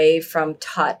environment, away from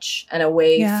touch and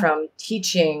away from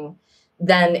teaching,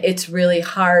 then it's really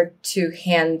hard to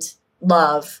hand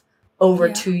love over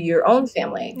to your own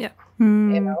family.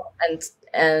 You know,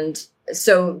 and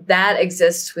so that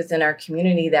exists within our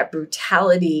community. That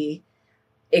brutality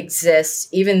exists,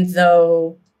 even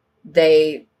though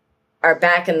they are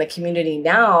back in the community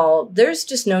now. There's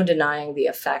just no denying the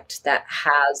effect that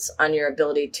has on your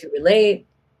ability to relate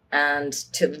and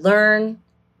to learn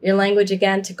your language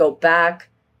again, to go back.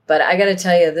 But I got to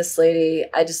tell you, this lady,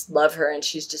 I just love her. And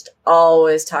she's just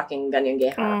always talking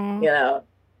Ganyanggeha, you know.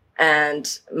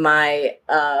 And my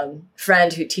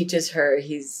friend who teaches her,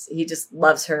 he just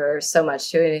loves her so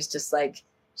much too. And he's just like,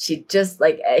 she just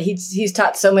like, he's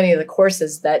taught so many of the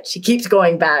courses that she keeps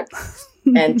going back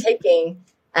and taking.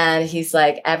 And he's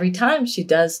like, every time she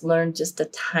does learn just a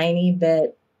tiny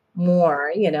bit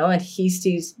more, you know, and he's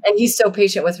so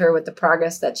patient with her with the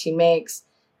progress that she makes.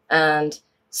 And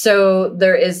so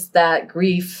there is that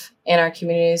grief in our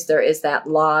communities. There is that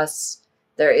loss.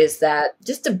 There is that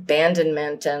just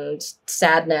abandonment and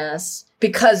sadness,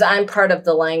 because I'm part of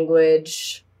the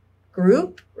language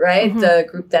group, right? The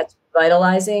group that's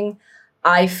vitalizing.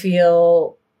 I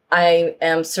feel I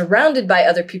am surrounded by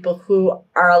other people who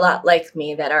are a lot like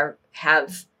me, that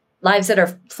have lives that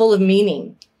are full of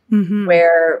meaning,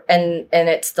 where, and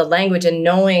it's the language, and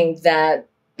knowing that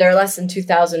there are less than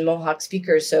 2,000 Mohawk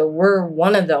speakers. So we're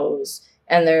one of those.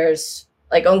 And there's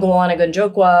like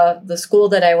Ongowana-Gunjokwa, the school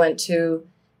that I went to,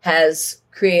 has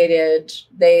created,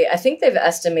 I think they've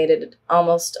estimated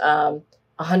almost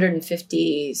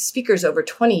 150 speakers over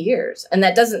 20 years. And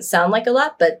that doesn't sound like a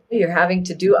lot, but you're having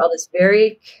to do all this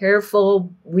very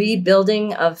careful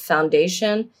rebuilding of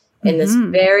foundation in this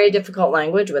very difficult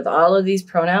language with all of these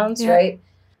pronouns, right?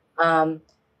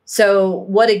 So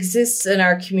what exists in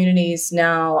our communities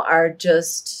now are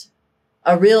just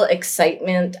a real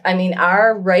excitement. I mean,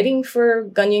 our writing for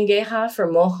Ganyanggeha, for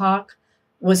Mohawk,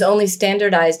 was only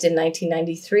standardized in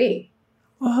 1993.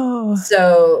 Whoa.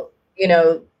 So, you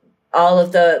know, all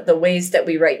of the ways that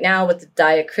we write now with the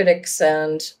diacritics,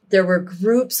 and there were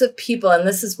groups of people, and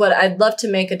this is what I'd love to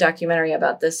make a documentary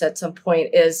about this at some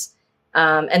point, is,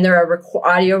 and there are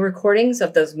audio recordings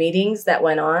of those meetings that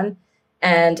went on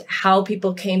and how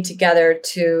people came together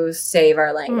to save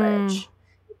our language.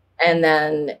 And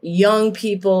then young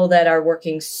people that are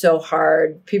working so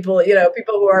hard, people, you know,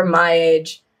 people who are my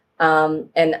age.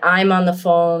 And I'm on the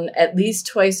phone at least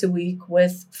twice a week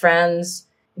with friends,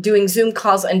 doing Zoom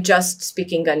calls and just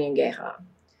speaking Ganyanggeha.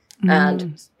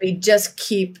 And we just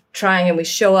keep trying, and we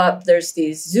show up. There's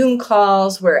these Zoom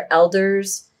calls where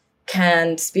elders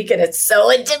can speak, and it's so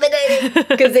intimidating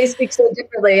because they speak so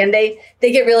differently, and they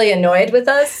get really annoyed with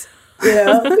us, you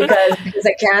know, because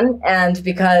I can, and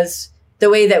because the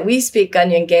way that we speak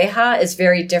Ganyanggeha is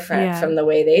very different from the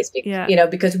way they speak, you know,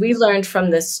 because we learned from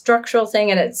this structural thing,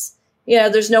 and it's, you know,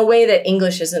 there's no way that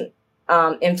English isn't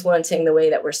influencing the way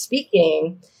that we're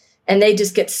speaking. And they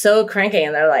just get so cranky,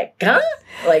 and they're like, huh?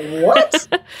 Like, what?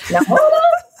 Now, hold on.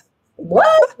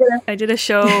 What? I did a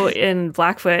show in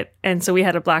Blackfoot, and so we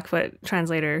had a Blackfoot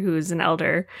translator who's an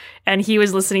elder, and he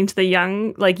was listening to the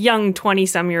young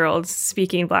 20-some-year-olds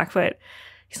speaking Blackfoot.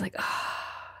 He's like, oh,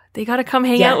 they got to come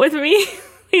hang out with me.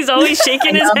 He's always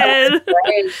shaking his head.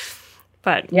 Right.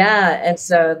 But yeah, and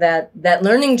so that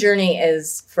learning journey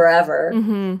is forever.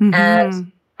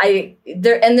 And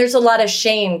there's a lot of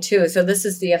shame too. So this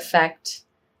is the effect.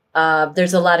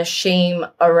 There's a lot of shame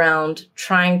around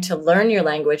trying to learn your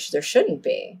language. There shouldn't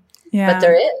be, but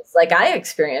there is. Like, I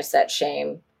experienced that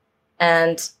shame,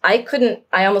 And I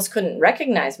almost couldn't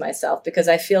recognize myself because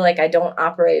I feel like I don't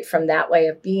operate from that way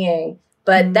of being.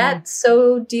 But that's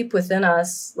so deep within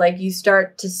us. Like you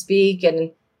start to speak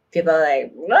and people are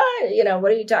like, what? You know,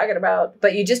 what are you talking about?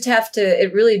 But you just have to,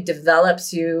 it really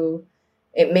develops you.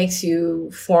 It makes you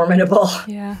formidable,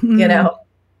 you know,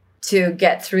 to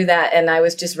get through that. And I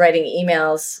was just writing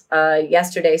emails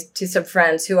yesterday to some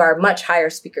friends who are much higher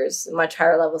speakers, much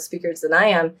higher level speakers than I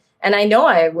am. And I know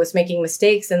I was making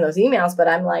mistakes in those emails, but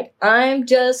I'm like, I'm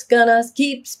just gonna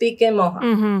keep speaking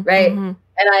Mohawk, right? And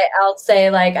I'll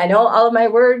say like, I know all of my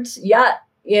words,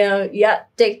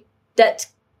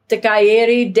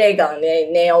 Tekayeri Dagon,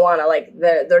 Neawana, like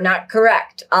they're not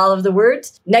correct. All of the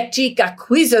words, Nekchi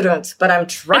Kakwizurunt, but I'm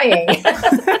trying.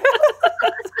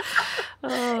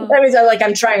 That means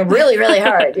I'm trying really, really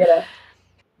hard, you know.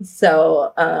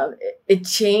 So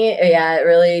it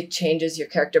really changes your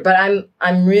character. But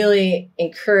I'm really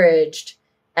encouraged,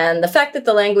 and the fact that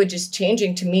the language is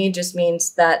changing to me just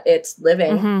means that it's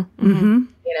living. You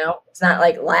know, it's not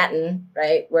like Latin,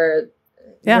 right? Where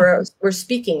we're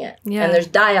speaking it, and there's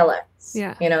dialects.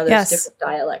 You know, there's different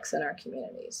dialects in our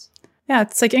communities. Yeah,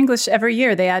 it's like English. Every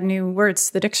year they add new words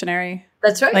to the dictionary.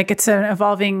 That's right. Like it's an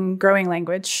evolving, growing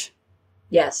language.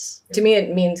 Yes. To me,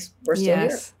 it means we're still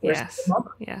here.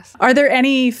 Yes. Are there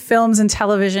any films and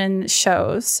television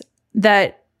shows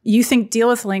that you think deal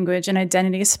with language and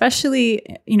identity, especially,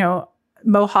 you know,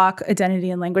 Mohawk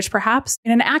identity and language, perhaps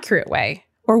in an accurate way?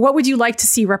 Or what would you like to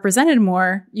see represented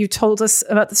more? You told us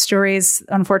about the stories,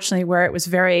 unfortunately, where it was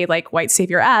very like white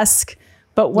savior-esque,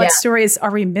 but what stories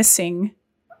are we missing?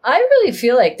 I really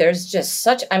feel like there's just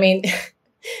such, I mean,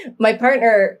 my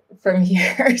partner from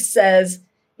here says,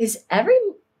 is every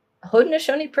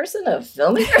Haudenosaunee person a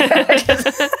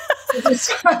filmmaker?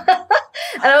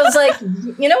 And I was like,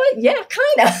 you know what? Yeah,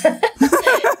 kind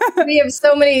of. We have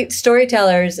so many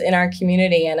storytellers in our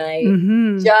community, and I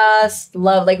just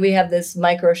love, like, we have this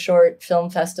micro short film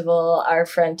festival. Our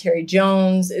friend Terry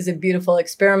Jones is a beautiful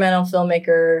experimental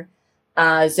filmmaker.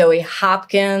 Zoe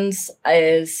Hopkins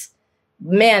is,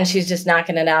 man, she's just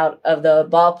knocking it out of the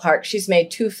ballpark. She's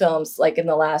made 2 films like in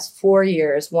the last 4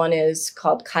 years. One is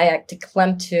called Kayak to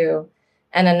Klemtu,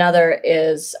 and another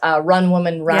is Run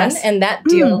Woman Run. Yes. And that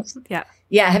deals.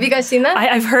 Yeah. Have you guys seen that?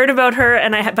 I've heard about her,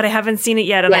 but I haven't seen it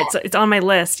yet. And it's on my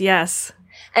list. Yes.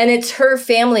 And it's her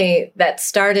family that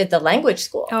started the language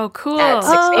school. Oh, cool.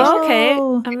 Okay.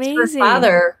 Amazing. It's her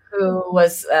father, who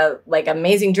was like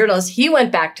amazing journalist. He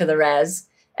went back to the res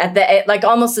at like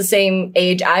almost the same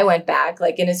age I went back,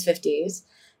 like in his 50s.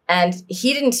 And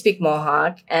he didn't speak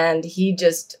Mohawk, and he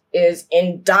just is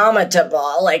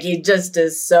indomitable. Like he just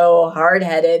is so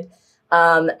hard-headed,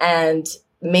 and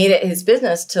made it his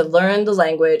business to learn the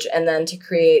language and then to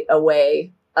create a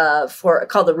way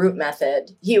called the root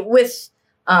method. He with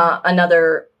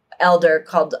another elder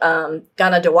called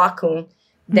Gana Dewakun.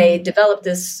 They developed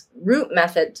this root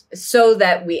method so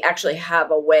that we actually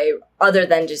have a way other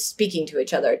than just speaking to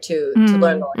each other to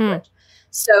learn the language.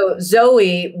 So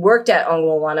Zoe worked at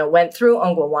Ongwawana, went through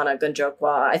Ongwawana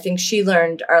Gunjokwa. I think she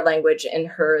learned our language in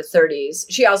her 30s.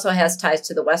 She also has ties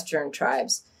to the Western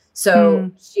tribes.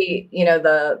 So she, you know,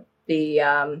 the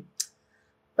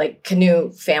like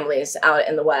canoe families out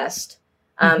in the West.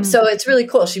 So it's really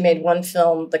cool. She made one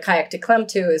film, The Kayak to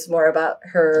Klemtu, is more about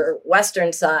her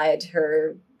Western side,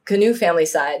 her canoe family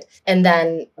side. And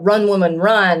then Run Woman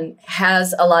Run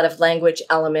has a lot of language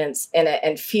elements in it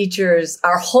and features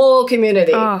our whole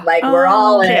community. We're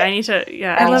all in it. I need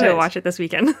to watch it this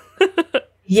weekend.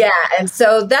 Yeah. And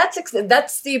so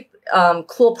that's the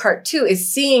cool part too,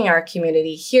 is seeing our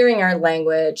community, hearing our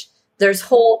language. There's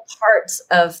whole parts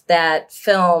of that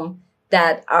film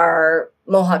that are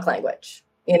Mohawk language,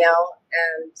 you know,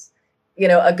 and, you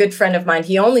know, a good friend of mine,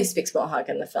 he only speaks Mohawk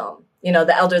in the film. You know,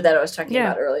 the elder that I was talking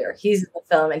about earlier, he's in the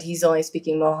film and he's only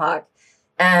speaking Mohawk.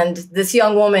 And this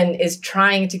young woman is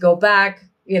trying to go back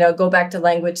to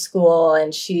language school.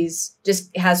 And she's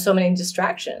just has so many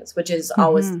distractions, which is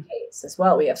always the case as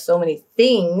well. We have so many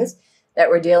things that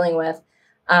we're dealing with.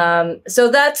 So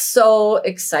that's so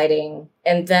exciting.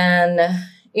 And then,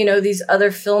 you know, these other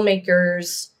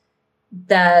filmmakers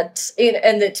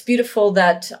and it's beautiful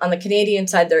that on the Canadian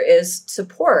side, there is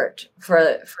support for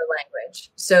language.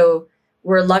 So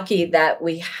we're lucky that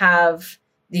we have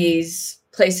these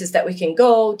places that we can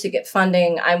go to get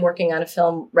funding. I'm working on a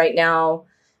film right now,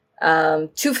 2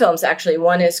 films actually.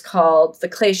 One is called The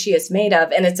Clay She Is Made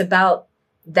Of, and it's about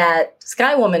that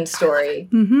Sky Woman story.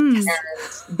 And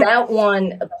that one,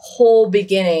 the whole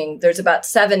beginning, there's about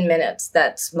 7 minutes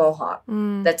that's Mohawk,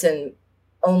 that's in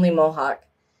only Mohawk.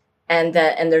 And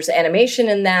there's animation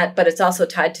in that, but it's also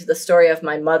tied to the story of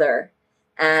my mother.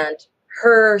 and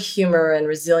her humor and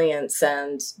resilience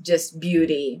and just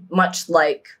beauty, much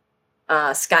like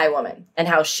Sky Woman, and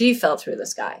how she fell through the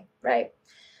sky, right?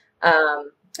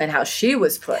 And how she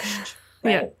was pushed,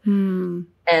 right? Yeah.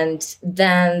 And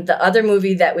then the other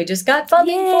movie that we just got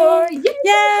funding for,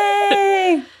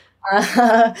 Yay!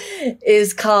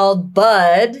 is called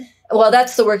Bud. Well,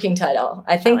 that's the working title.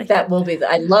 I think that will be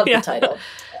I love the title.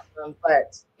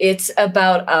 But it's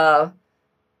about,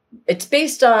 it's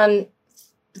based on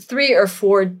 3 or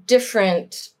 4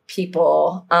 different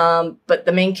people. But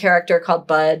the main character called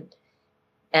Bud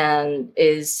and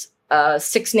is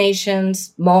Six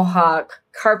Nations, Mohawk,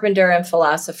 carpenter and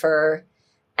philosopher.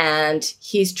 And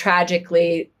he's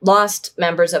tragically lost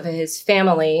members of his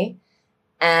family.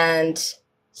 And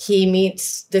he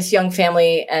meets this young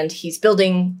family and he's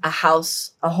building a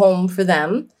house, a home for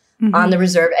them on the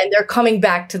reserve. And they're coming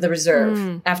back to the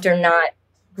reserve after not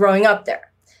growing up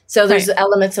there. So there's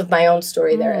elements of my own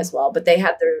story there as well. But they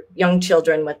have their young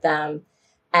children with them.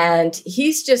 And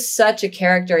he's just such a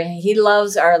character. He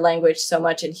loves our language so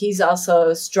much. And he's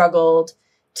also struggled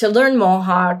to learn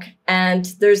Mohawk. And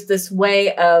there's this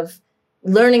way of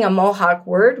learning a Mohawk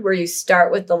word where you start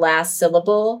with the last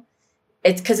syllable.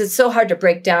 It's because it's so hard to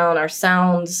break down our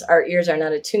sounds. Our ears are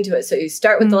not attuned to it. So you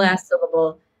start with the last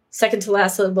syllable, second to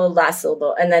last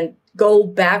syllable, and then go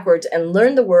backwards and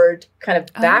learn the word kind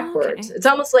of backwards. It's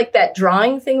almost like that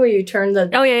drawing thing where you turn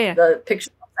the picture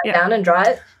upside down and draw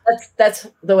it. That's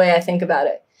the way I think about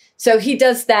it. So he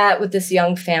does that with this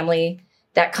young family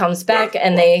that comes back,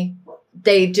 and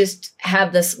they just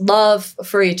have this love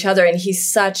for each other. And he's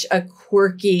such a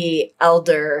quirky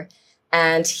elder.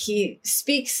 And he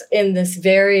speaks in this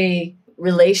very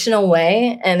relational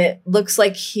way. And it looks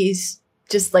like he's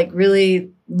just like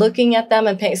really looking at them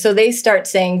and paying. So they start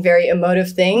saying very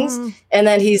emotive things. And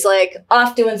then he's like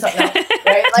off doing something else,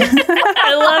 right? Like,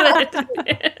 I love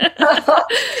it.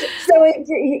 So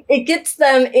it gets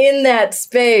them in that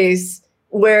space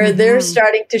where they're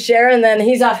starting to share, and then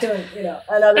he's off doing,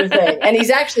 another thing. And he's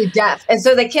actually deaf. And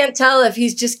so they can't tell if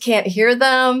he's just can't hear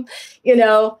them,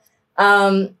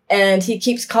 and he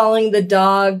keeps calling the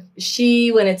dog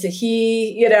she when it's a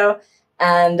he,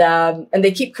 and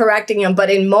they keep correcting him. But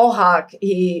in Mohawk,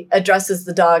 he addresses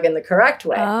the dog in the correct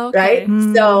way, right?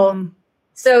 So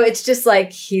it's just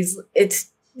like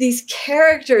it's these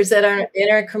characters that are in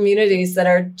our communities that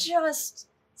are just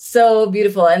so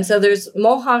beautiful. And so there's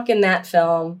Mohawk in that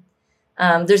film.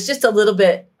 There's just a little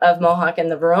bit of Mohawk in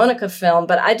the Veronica film,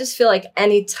 but I just feel like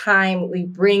anytime we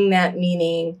bring that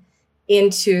meaning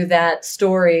into that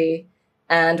story,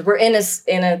 and we're in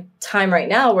a time right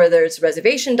now where there's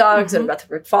reservation dogs in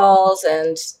Rutherford Falls,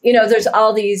 and there's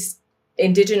all these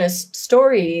Indigenous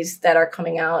stories that are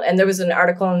coming out. And there was an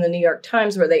article in the New York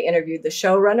Times where they interviewed the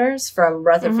showrunners from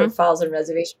Rutherford Falls and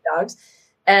Reservation Dogs.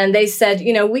 And they said,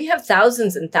 we have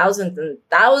thousands and thousands and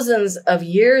thousands of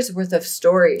years worth of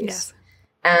stories. Yes.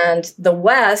 And the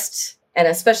West, and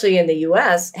especially in the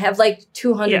US, have like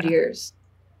 200 years,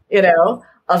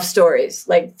 of stories,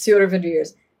 like 250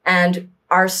 years. And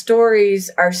our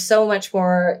stories are so much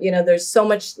more, there's so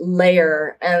much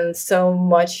layer and so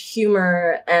much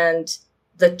humor and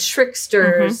the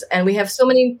tricksters. And we have so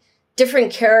many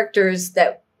different characters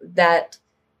that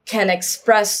can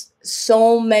express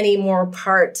so many more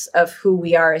parts of who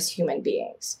we are as human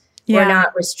beings. We're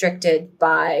not restricted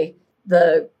by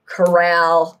the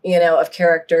corral, of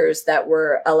characters that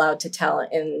we're allowed to tell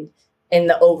in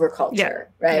the overculture,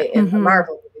 right? In the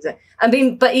Marvel movies. I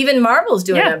mean, but even Marvel's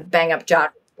doing a bang up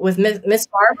job with Miss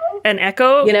Marvel. And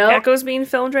Echo, Echo's being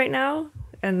filmed right now.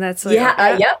 And that's like,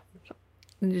 yep.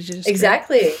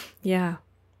 Exactly. Yeah.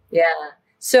 Yeah.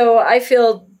 So I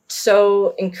feel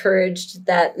so encouraged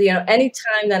that,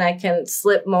 anytime that I can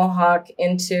slip Mohawk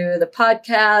into the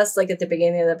podcast, like at the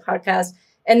beginning of the podcast,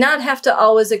 and not have to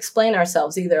always explain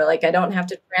ourselves either. Like I don't have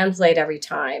to translate every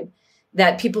time,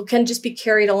 that people can just be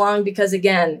carried along, because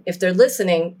again, if they're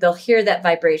listening, they'll hear that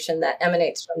vibration that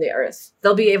emanates from the earth.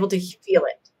 They'll be able to feel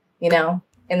it, in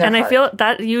their heart. I feel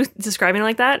that you describing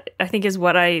like that, I think is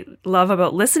what I love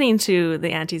about listening to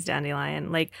the Auntie's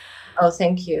Dandelion. Like, oh,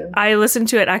 thank you. I listened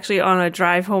to it actually on a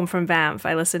drive home from Banff.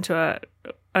 I listened to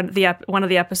one of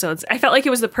the episodes. I felt like it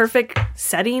was the perfect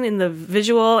setting in the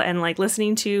visual, and like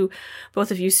listening to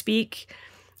both of you speak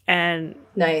and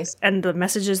nice, and the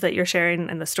messages that you're sharing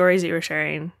and the stories that you're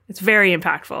sharing. It's very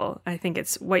impactful. I think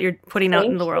it's what you're putting out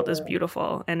in the world is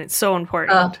beautiful, and it's so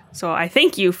important. So I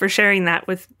thank you for sharing that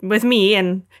with me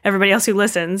and everybody else who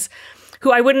listens,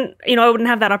 who I wouldn't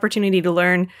have that opportunity to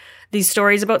learn these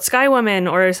stories about Sky Woman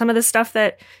or some of the stuff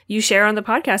that you share on the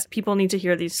podcast. People need to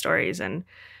hear these stories and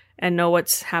know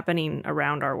what's happening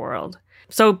around our world.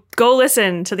 So go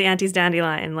listen to the Aunties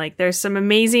Dandelion. Like, there's some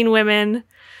amazing women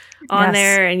on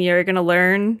there, and you're going to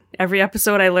learn. Every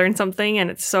episode I learn something,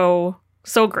 and it's so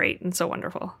great and so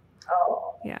wonderful.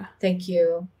 Oh, yeah. Thank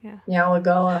you. Yeah.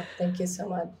 Nyawagoa. Thank you so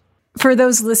much. For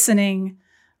those listening,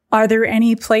 are there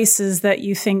any places that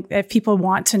you think if people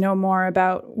want to know more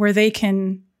about where they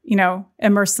can,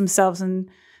 immerse themselves in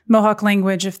Mohawk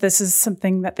language, if this is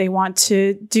something that they want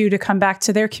to do to come back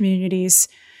to their communities?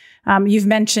 You've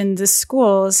mentioned the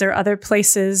schools. There are other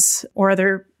places or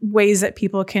other ways that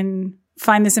people can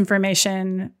find this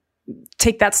information,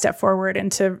 take that step forward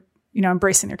into,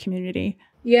 embracing their community?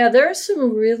 Yeah, there are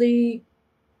some really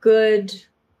good,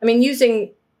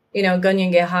 using,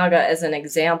 Ganyangehaga as an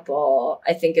example,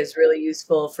 I think is really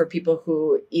useful for people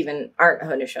who even aren't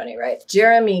Haudenosaunee, right?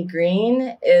 Jeremy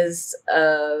Green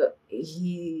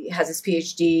he has his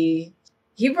PhD.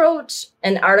 He wrote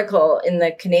an article in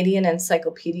the Canadian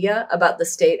Encyclopedia about the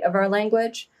state of our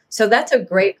language. So that's a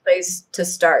great place to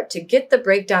start, to get the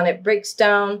breakdown. It breaks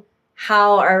down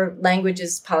how our language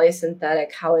is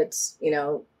polysynthetic, how it's,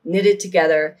 knitted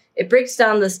together. It breaks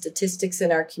down the statistics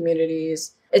in our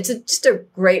communities. It's just a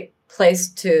great place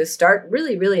to start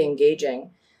really, really engaging.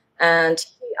 And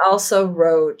he also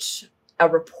wrote a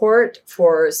report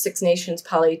for Six Nations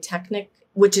Polytechnic,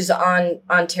 which is on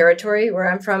territory where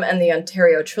I'm from, and the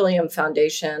Ontario Trillium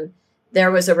Foundation.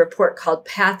 There was a report called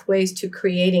Pathways to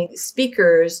Creating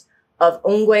Speakers of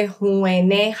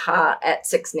Ongwe-Huwe-Neha at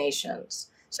Six Nations.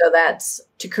 So that's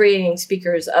to creating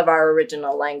speakers of our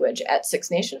original language at Six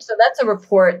Nations. So that's a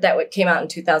report that came out in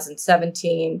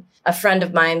 2017. A friend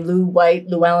of mine,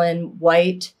 Llewellyn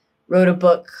White, wrote a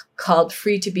book called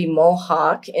Free to be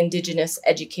Mohawk, Indigenous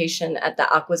Education at the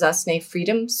Akwesasne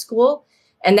Freedom School.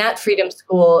 And that Freedom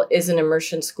School is an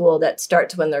immersion school that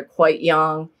starts when they're quite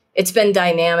young. It's been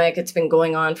dynamic. It's been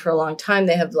going on for a long time.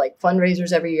 They have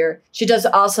fundraisers every year. She does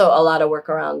also a lot of work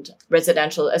around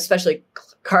residential, especially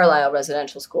Carlisle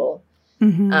Residential School.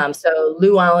 Mm-hmm. So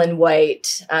Llewellyn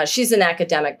White, she's an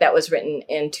academic. That was written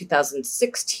in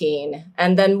 2016.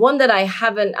 And then one that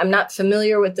I'm not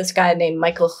familiar with, this guy named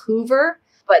Michael Hoover,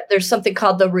 but there's something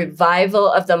called The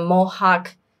Revival of the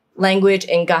Mohawk Language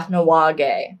in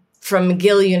Kahnawake from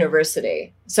McGill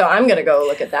University. So I'm going to go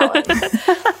look at that one.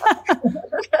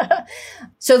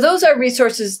 So those are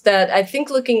resources that I think,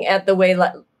 looking at the way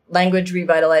language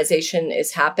revitalization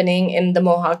is happening in the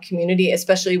Mohawk community,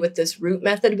 especially with this root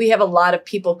method. We have a lot of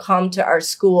people come to our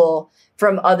school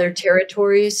from other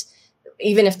territories,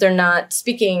 even if they're not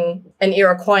speaking an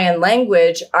Iroquoian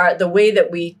language. The way that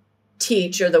we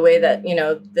teach, or the way that,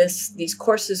 these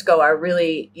courses go, are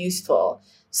really useful.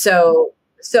 So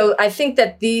I think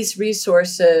that these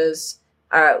resources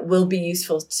will be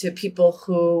useful to people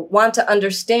who want to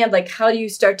understand, how do you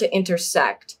start to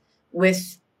intersect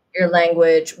with your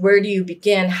language? Where do you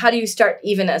begin? How do you start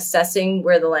even assessing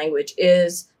where the language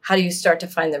is? How do you start to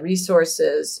find the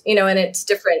resources? And it's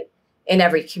different in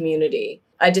every community.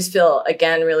 I just feel,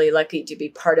 again, really lucky to be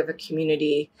part of a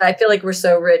community. I feel like we're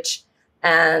so rich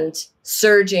and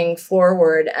surging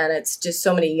forward, and it's just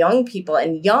so many young people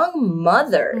and young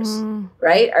mothers,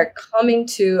 right, are coming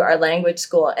to our language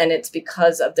school, and it's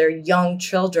because of their young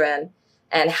children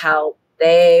and how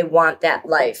they want that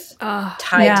life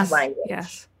tied to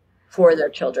language for their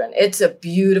children. It's a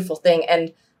beautiful thing.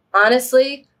 And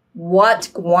honestly, what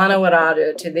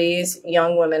Guanawaradu to these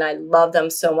young women, I love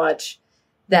them so much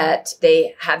that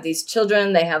they have these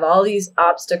children, they have all these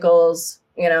obstacles.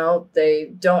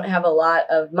 They don't have a lot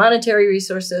of monetary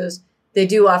resources. They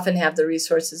do often have the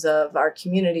resources of our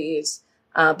communities,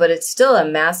 but it's still a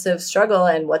massive struggle.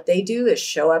 And what they do is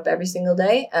show up every single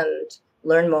day and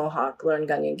learn Mohawk, learn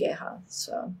Ganyangeha.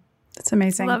 So that's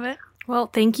amazing. Love it. Well,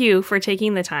 thank you for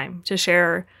taking the time to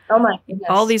share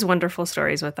all these wonderful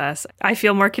stories with us. I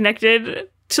feel more connected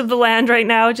to the land right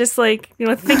now, just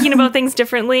thinking about things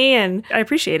differently. And I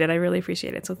appreciate it. I really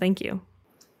appreciate it. So thank you.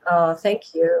 Oh,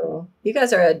 thank you. You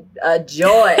guys are a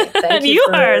joy. Thank you. You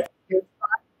are. Your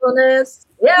thoughtfulness.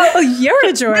 Yeah. Oh, you're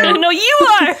a joy. No, you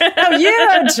are. Oh,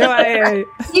 you're a joy.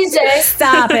 Easy.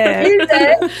 Stop it.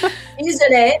 Easy.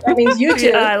 That means you too.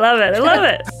 Yeah, I love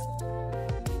it.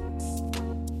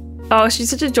 Oh, she's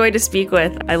such a joy to speak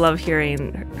with. I love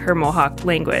hearing her Mohawk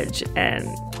language and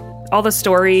all the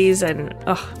stories, and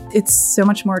it's so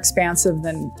much more expansive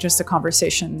than just a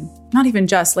conversation. Not even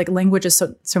just language is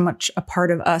so much a part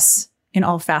of us in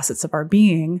all facets of our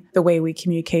being, the way we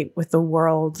communicate with the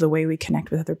world, the way we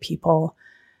connect with other people.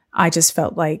 I just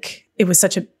felt like it was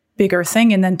such a bigger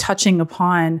thing. And then touching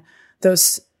upon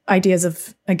those ideas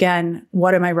of, again,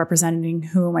 what am I representing?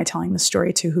 Who am I telling the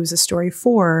story to? Who's the story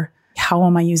for? How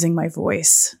am I using my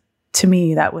voice? to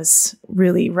me, that was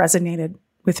really resonated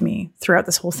with me throughout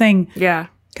this whole thing. Yeah.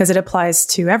 Because it applies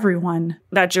to everyone.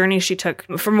 That journey she took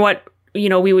from what,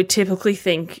 we would typically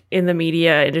think in the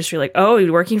media industry, like, oh,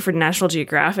 you're working for National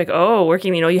Geographic. Oh,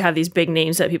 working, you have these big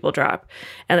names that people drop.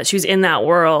 And that she was in that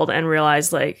world and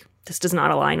realized, like, this does not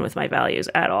align with my values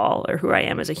at all or who I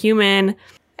am as a human.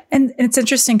 And it's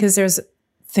interesting because there's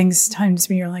times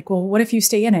when you're like, well, what if you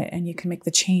stay in it and you can make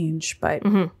the change? But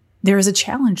there is a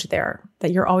challenge there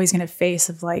that you're always going to face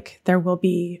of like, there will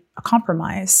be a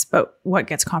compromise, but what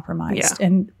gets compromised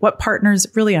and what partners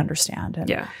really understand. And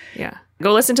Yeah.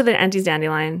 Go listen to the Aunties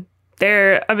Dandelion.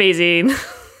 They're amazing.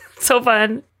 So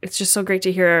fun. It's just so great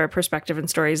to hear a perspective and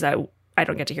stories that I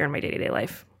don't get to hear in my day-to-day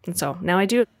life. And so now I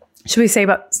do. Should we say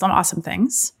about some awesome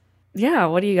things? Yeah.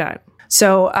 What do you got?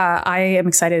 So I am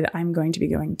excited. I'm going to be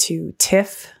going to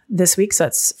TIFF this week. So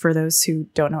that's, for those who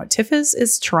don't know what TIFF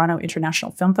is Toronto International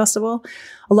Film Festival.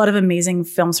 A lot of amazing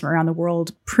films from around the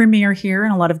world premiere here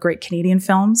and a lot of great Canadian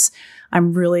films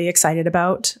I'm really excited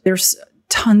about. There's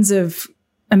tons of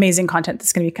amazing content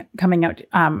that's going to be coming out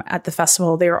at the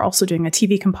festival. They are also doing a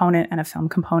TV component and a film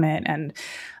component. And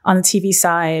on the TV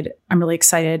side, I'm really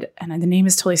excited. And the name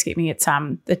is totally escaped me. It's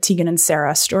the Tegan and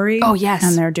Sarah story. Oh, yes.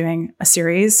 And they're doing a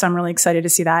series. So I'm really excited to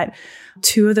see that.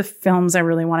 Two of the films I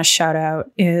really want to shout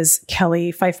out is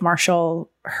Kelly Fife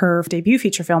Marshall, her debut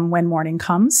feature film, When Morning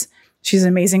Comes. She's an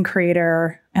amazing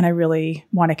creator, and I really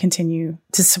want to continue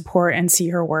to support and see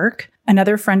her work.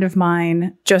 Another friend of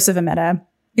mine, Joseph Ameta,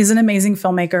 is an amazing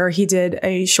filmmaker. He did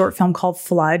a short film called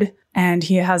Flood, and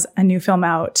he has a new film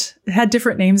out. It had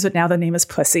different names, but now the name is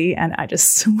Pussy. And I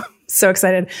just so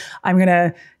excited.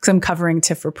 Because I'm covering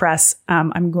TIFF for press.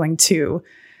 I'm going to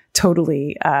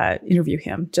totally interview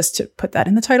him just to put that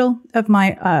in the title of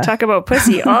my talk about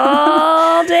pussy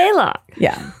all day long.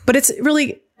 Yeah. But it's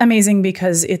really amazing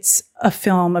because it's a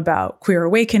film about queer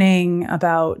awakening,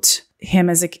 about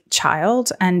him as a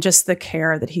child, and just the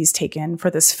care that he's taken for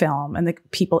this film and the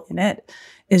people in it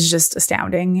is just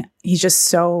astounding. He's just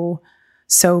so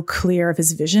clear of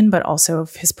his vision, but also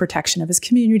of his protection of his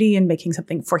community and making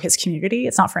something for his community.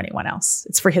 It's not for anyone else.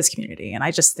 It's for his community. And I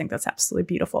just think that's absolutely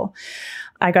beautiful.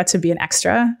 I got to be an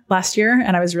extra last year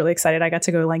and I was really excited. I got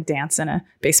to go like dance in a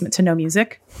basement to no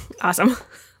music. Awesome.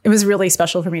 It was really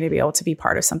special for me to be able to be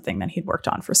part of something that he'd worked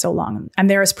on for so long. I'm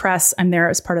there as press. I'm there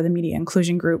as part of the media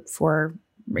inclusion group for,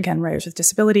 again, writers with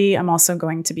disability. I'm also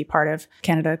going to be part of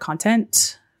Canada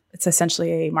Content. It's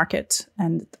essentially a market,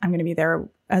 and I'm going to be there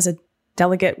as a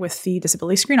delegate with the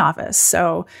Disability Screen Office.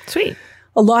 So sweet.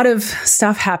 A lot of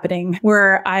stuff happening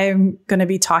where I'm going to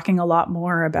be talking a lot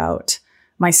more about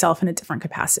myself in a different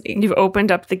capacity. You've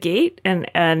opened up the gate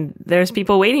and there's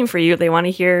people waiting for you. They want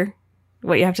to hear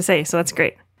what you have to say. So that's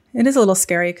great. It is a little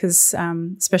scary because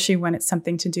especially when it's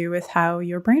something to do with how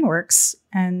your brain works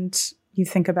and you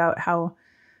think about how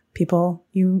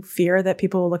you fear that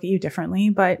people will look at you differently,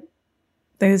 but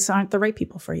those aren't the right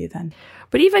people for you then.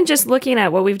 But even just looking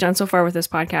at what we've done so far with this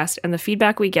podcast and the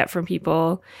feedback we get from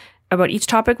people about each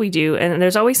topic we do, and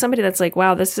there's always somebody that's like,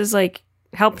 wow, this has like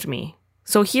helped me.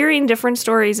 So hearing different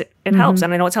stories, it helps.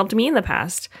 And I know it's helped me in the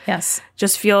past. Yes.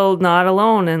 Just feel not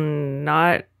alone and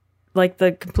not like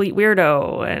the complete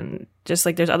weirdo, and just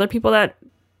like there's other people that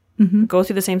go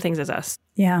through the same things as us.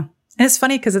 Yeah. And it's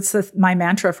funny because it's my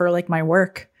mantra for like my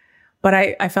work. But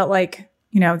I felt like,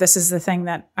 this is the thing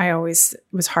that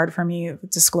was hard for me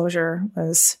with disclosure,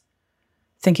 was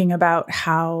thinking about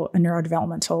how a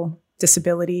neurodevelopmental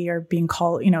disability or being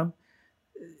called,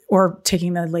 or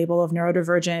taking the label of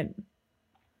neurodivergent,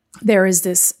 there is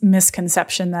this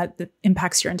misconception that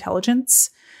impacts your intelligence.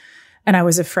 And I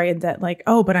was afraid that like,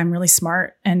 oh, but I'm really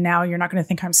smart. And now you're not going to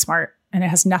think I'm smart. And it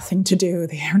has nothing to do.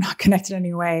 They are not connected in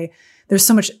any way. There's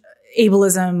so much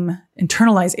ableism,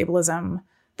 internalized ableism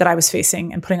that I was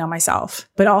facing and putting on myself.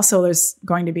 But also there's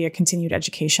going to be a continued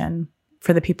education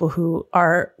for the people who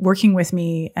are working with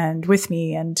me.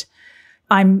 And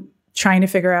I'm trying to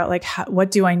figure out like, what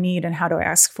do I need and how do I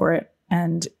ask for it?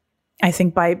 And I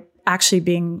think by actually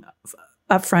being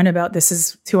upfront about this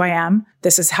is who I am,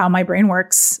 this is how my brain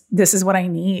works, this is what I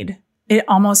need, it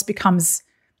almost becomes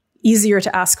easier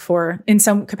to ask for in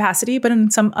some capacity, but in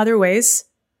some other ways,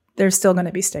 there's still going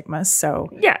to be stigmas. So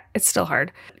yeah, it's still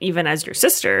hard. Even as your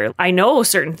sister, I know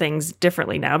certain things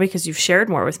differently now because you've shared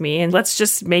more with me, and let's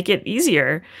just make it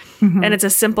easier. And it's a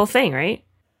simple thing, right?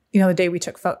 The day we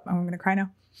took I'm going to cry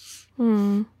now.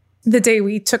 The day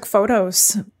we took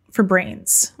photos for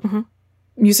Brains,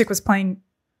 music was playing.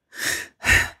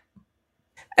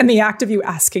 And the act of you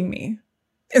asking me,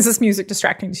 is this music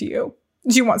distracting to you?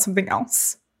 Do you want something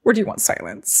else? Or do you want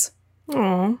silence?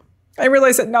 Aww. I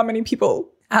realize that not many people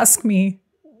ask me,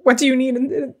 what do you need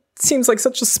seems like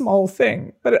such a small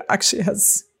thing, but it actually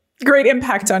has great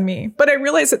impact on me. But I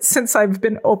realize that since I've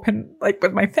been open, like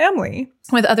with my family,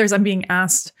 with others, I'm being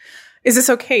asked, is this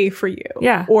okay for you?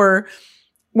 Yeah. Or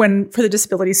when for the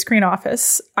Disability Screen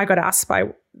Office, I got asked by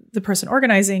the person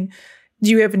organizing, do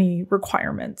you have any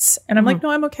requirements? And I'm like, no,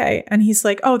 I'm okay. And he's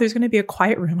like, oh, there's going to be a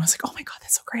quiet room. I was like, oh my God,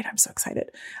 that's so great. I'm so excited.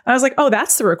 And I was like, oh,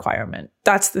 that's the requirement.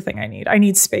 That's the thing I need. I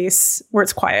need space where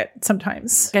it's quiet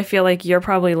sometimes. I feel like you're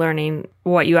probably learning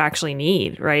what you actually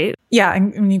need, right? Yeah.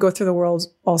 And when you go through the world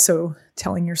also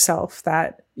telling yourself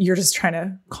that you're just trying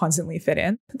to constantly fit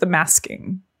in, the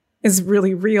masking is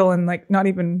really real, and like not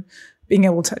even being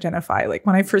able to identify. Like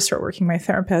when I first started working with my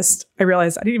therapist, I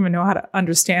realized I didn't even know how to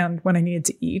understand when I needed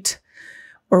to eat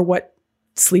or what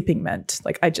sleeping meant.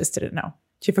 Like I just didn't know.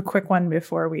 Do you have a quick one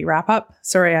before we wrap up?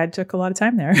 Sorry, I took a lot of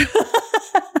time there.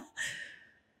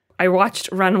 I watched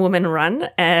Run Woman Run,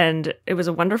 and it was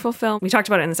a wonderful film. We talked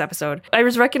about it in this episode. I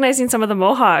was recognizing some of the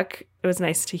Mohawk. It was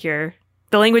nice to hear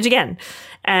the language again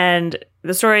and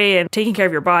the story and taking care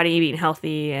of your body, being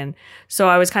healthy. And so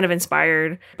I was kind of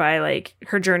inspired by like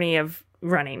her journey of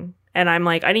running. And I'm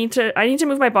like, I need to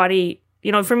move my body,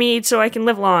 you know, for me, so I can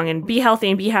live long and be healthy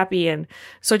and be happy. And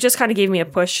so it just kind of gave me a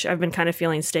push. I've been kind of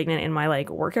feeling stagnant in my like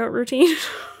workout routine.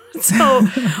 So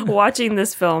watching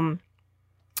this film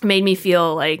made me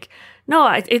feel like, no,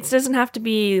 it doesn't have to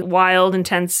be wild,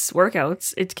 intense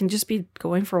workouts. It can just be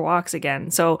going for walks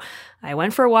again. So I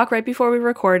went for a walk right before we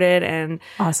recorded, and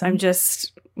awesome. I'm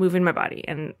just moving my body.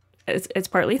 And it's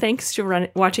partly thanks to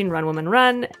watching Run Woman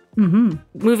Run. Mm-hmm.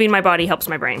 Moving my body helps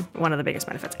my brain. One of the biggest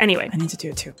benefits. Anyway. I need to do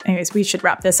it too. Anyways, we should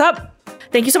wrap this up.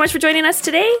 Thank you so much for joining us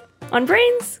today on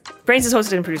Brains. Brains is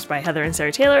hosted and produced by Heather and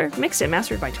Sarah Taylor, mixed and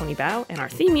mastered by Tony Bao, and our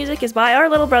theme music is by our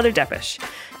little brother Depesh.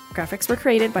 Graphics were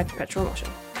created by Perpetual Motion.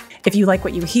 If you like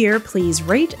what you hear, please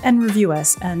rate and review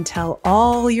us and tell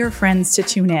all your friends to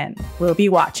tune in. We'll be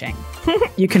watching.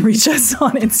 You can reach us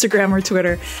on Instagram or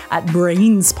Twitter at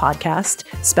Brains Podcast,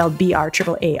 spelled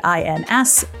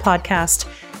BRAAINS Podcast.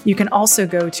 You can also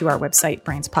go to our website,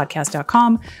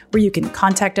 brainspodcast.com, where you can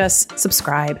contact us,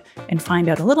 subscribe, and find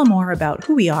out a little more about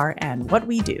who we are and what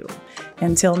we do.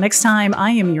 Until next time,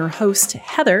 I am your host,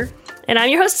 Heather. And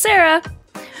I'm your host, Sarah.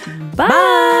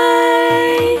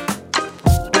 Bye.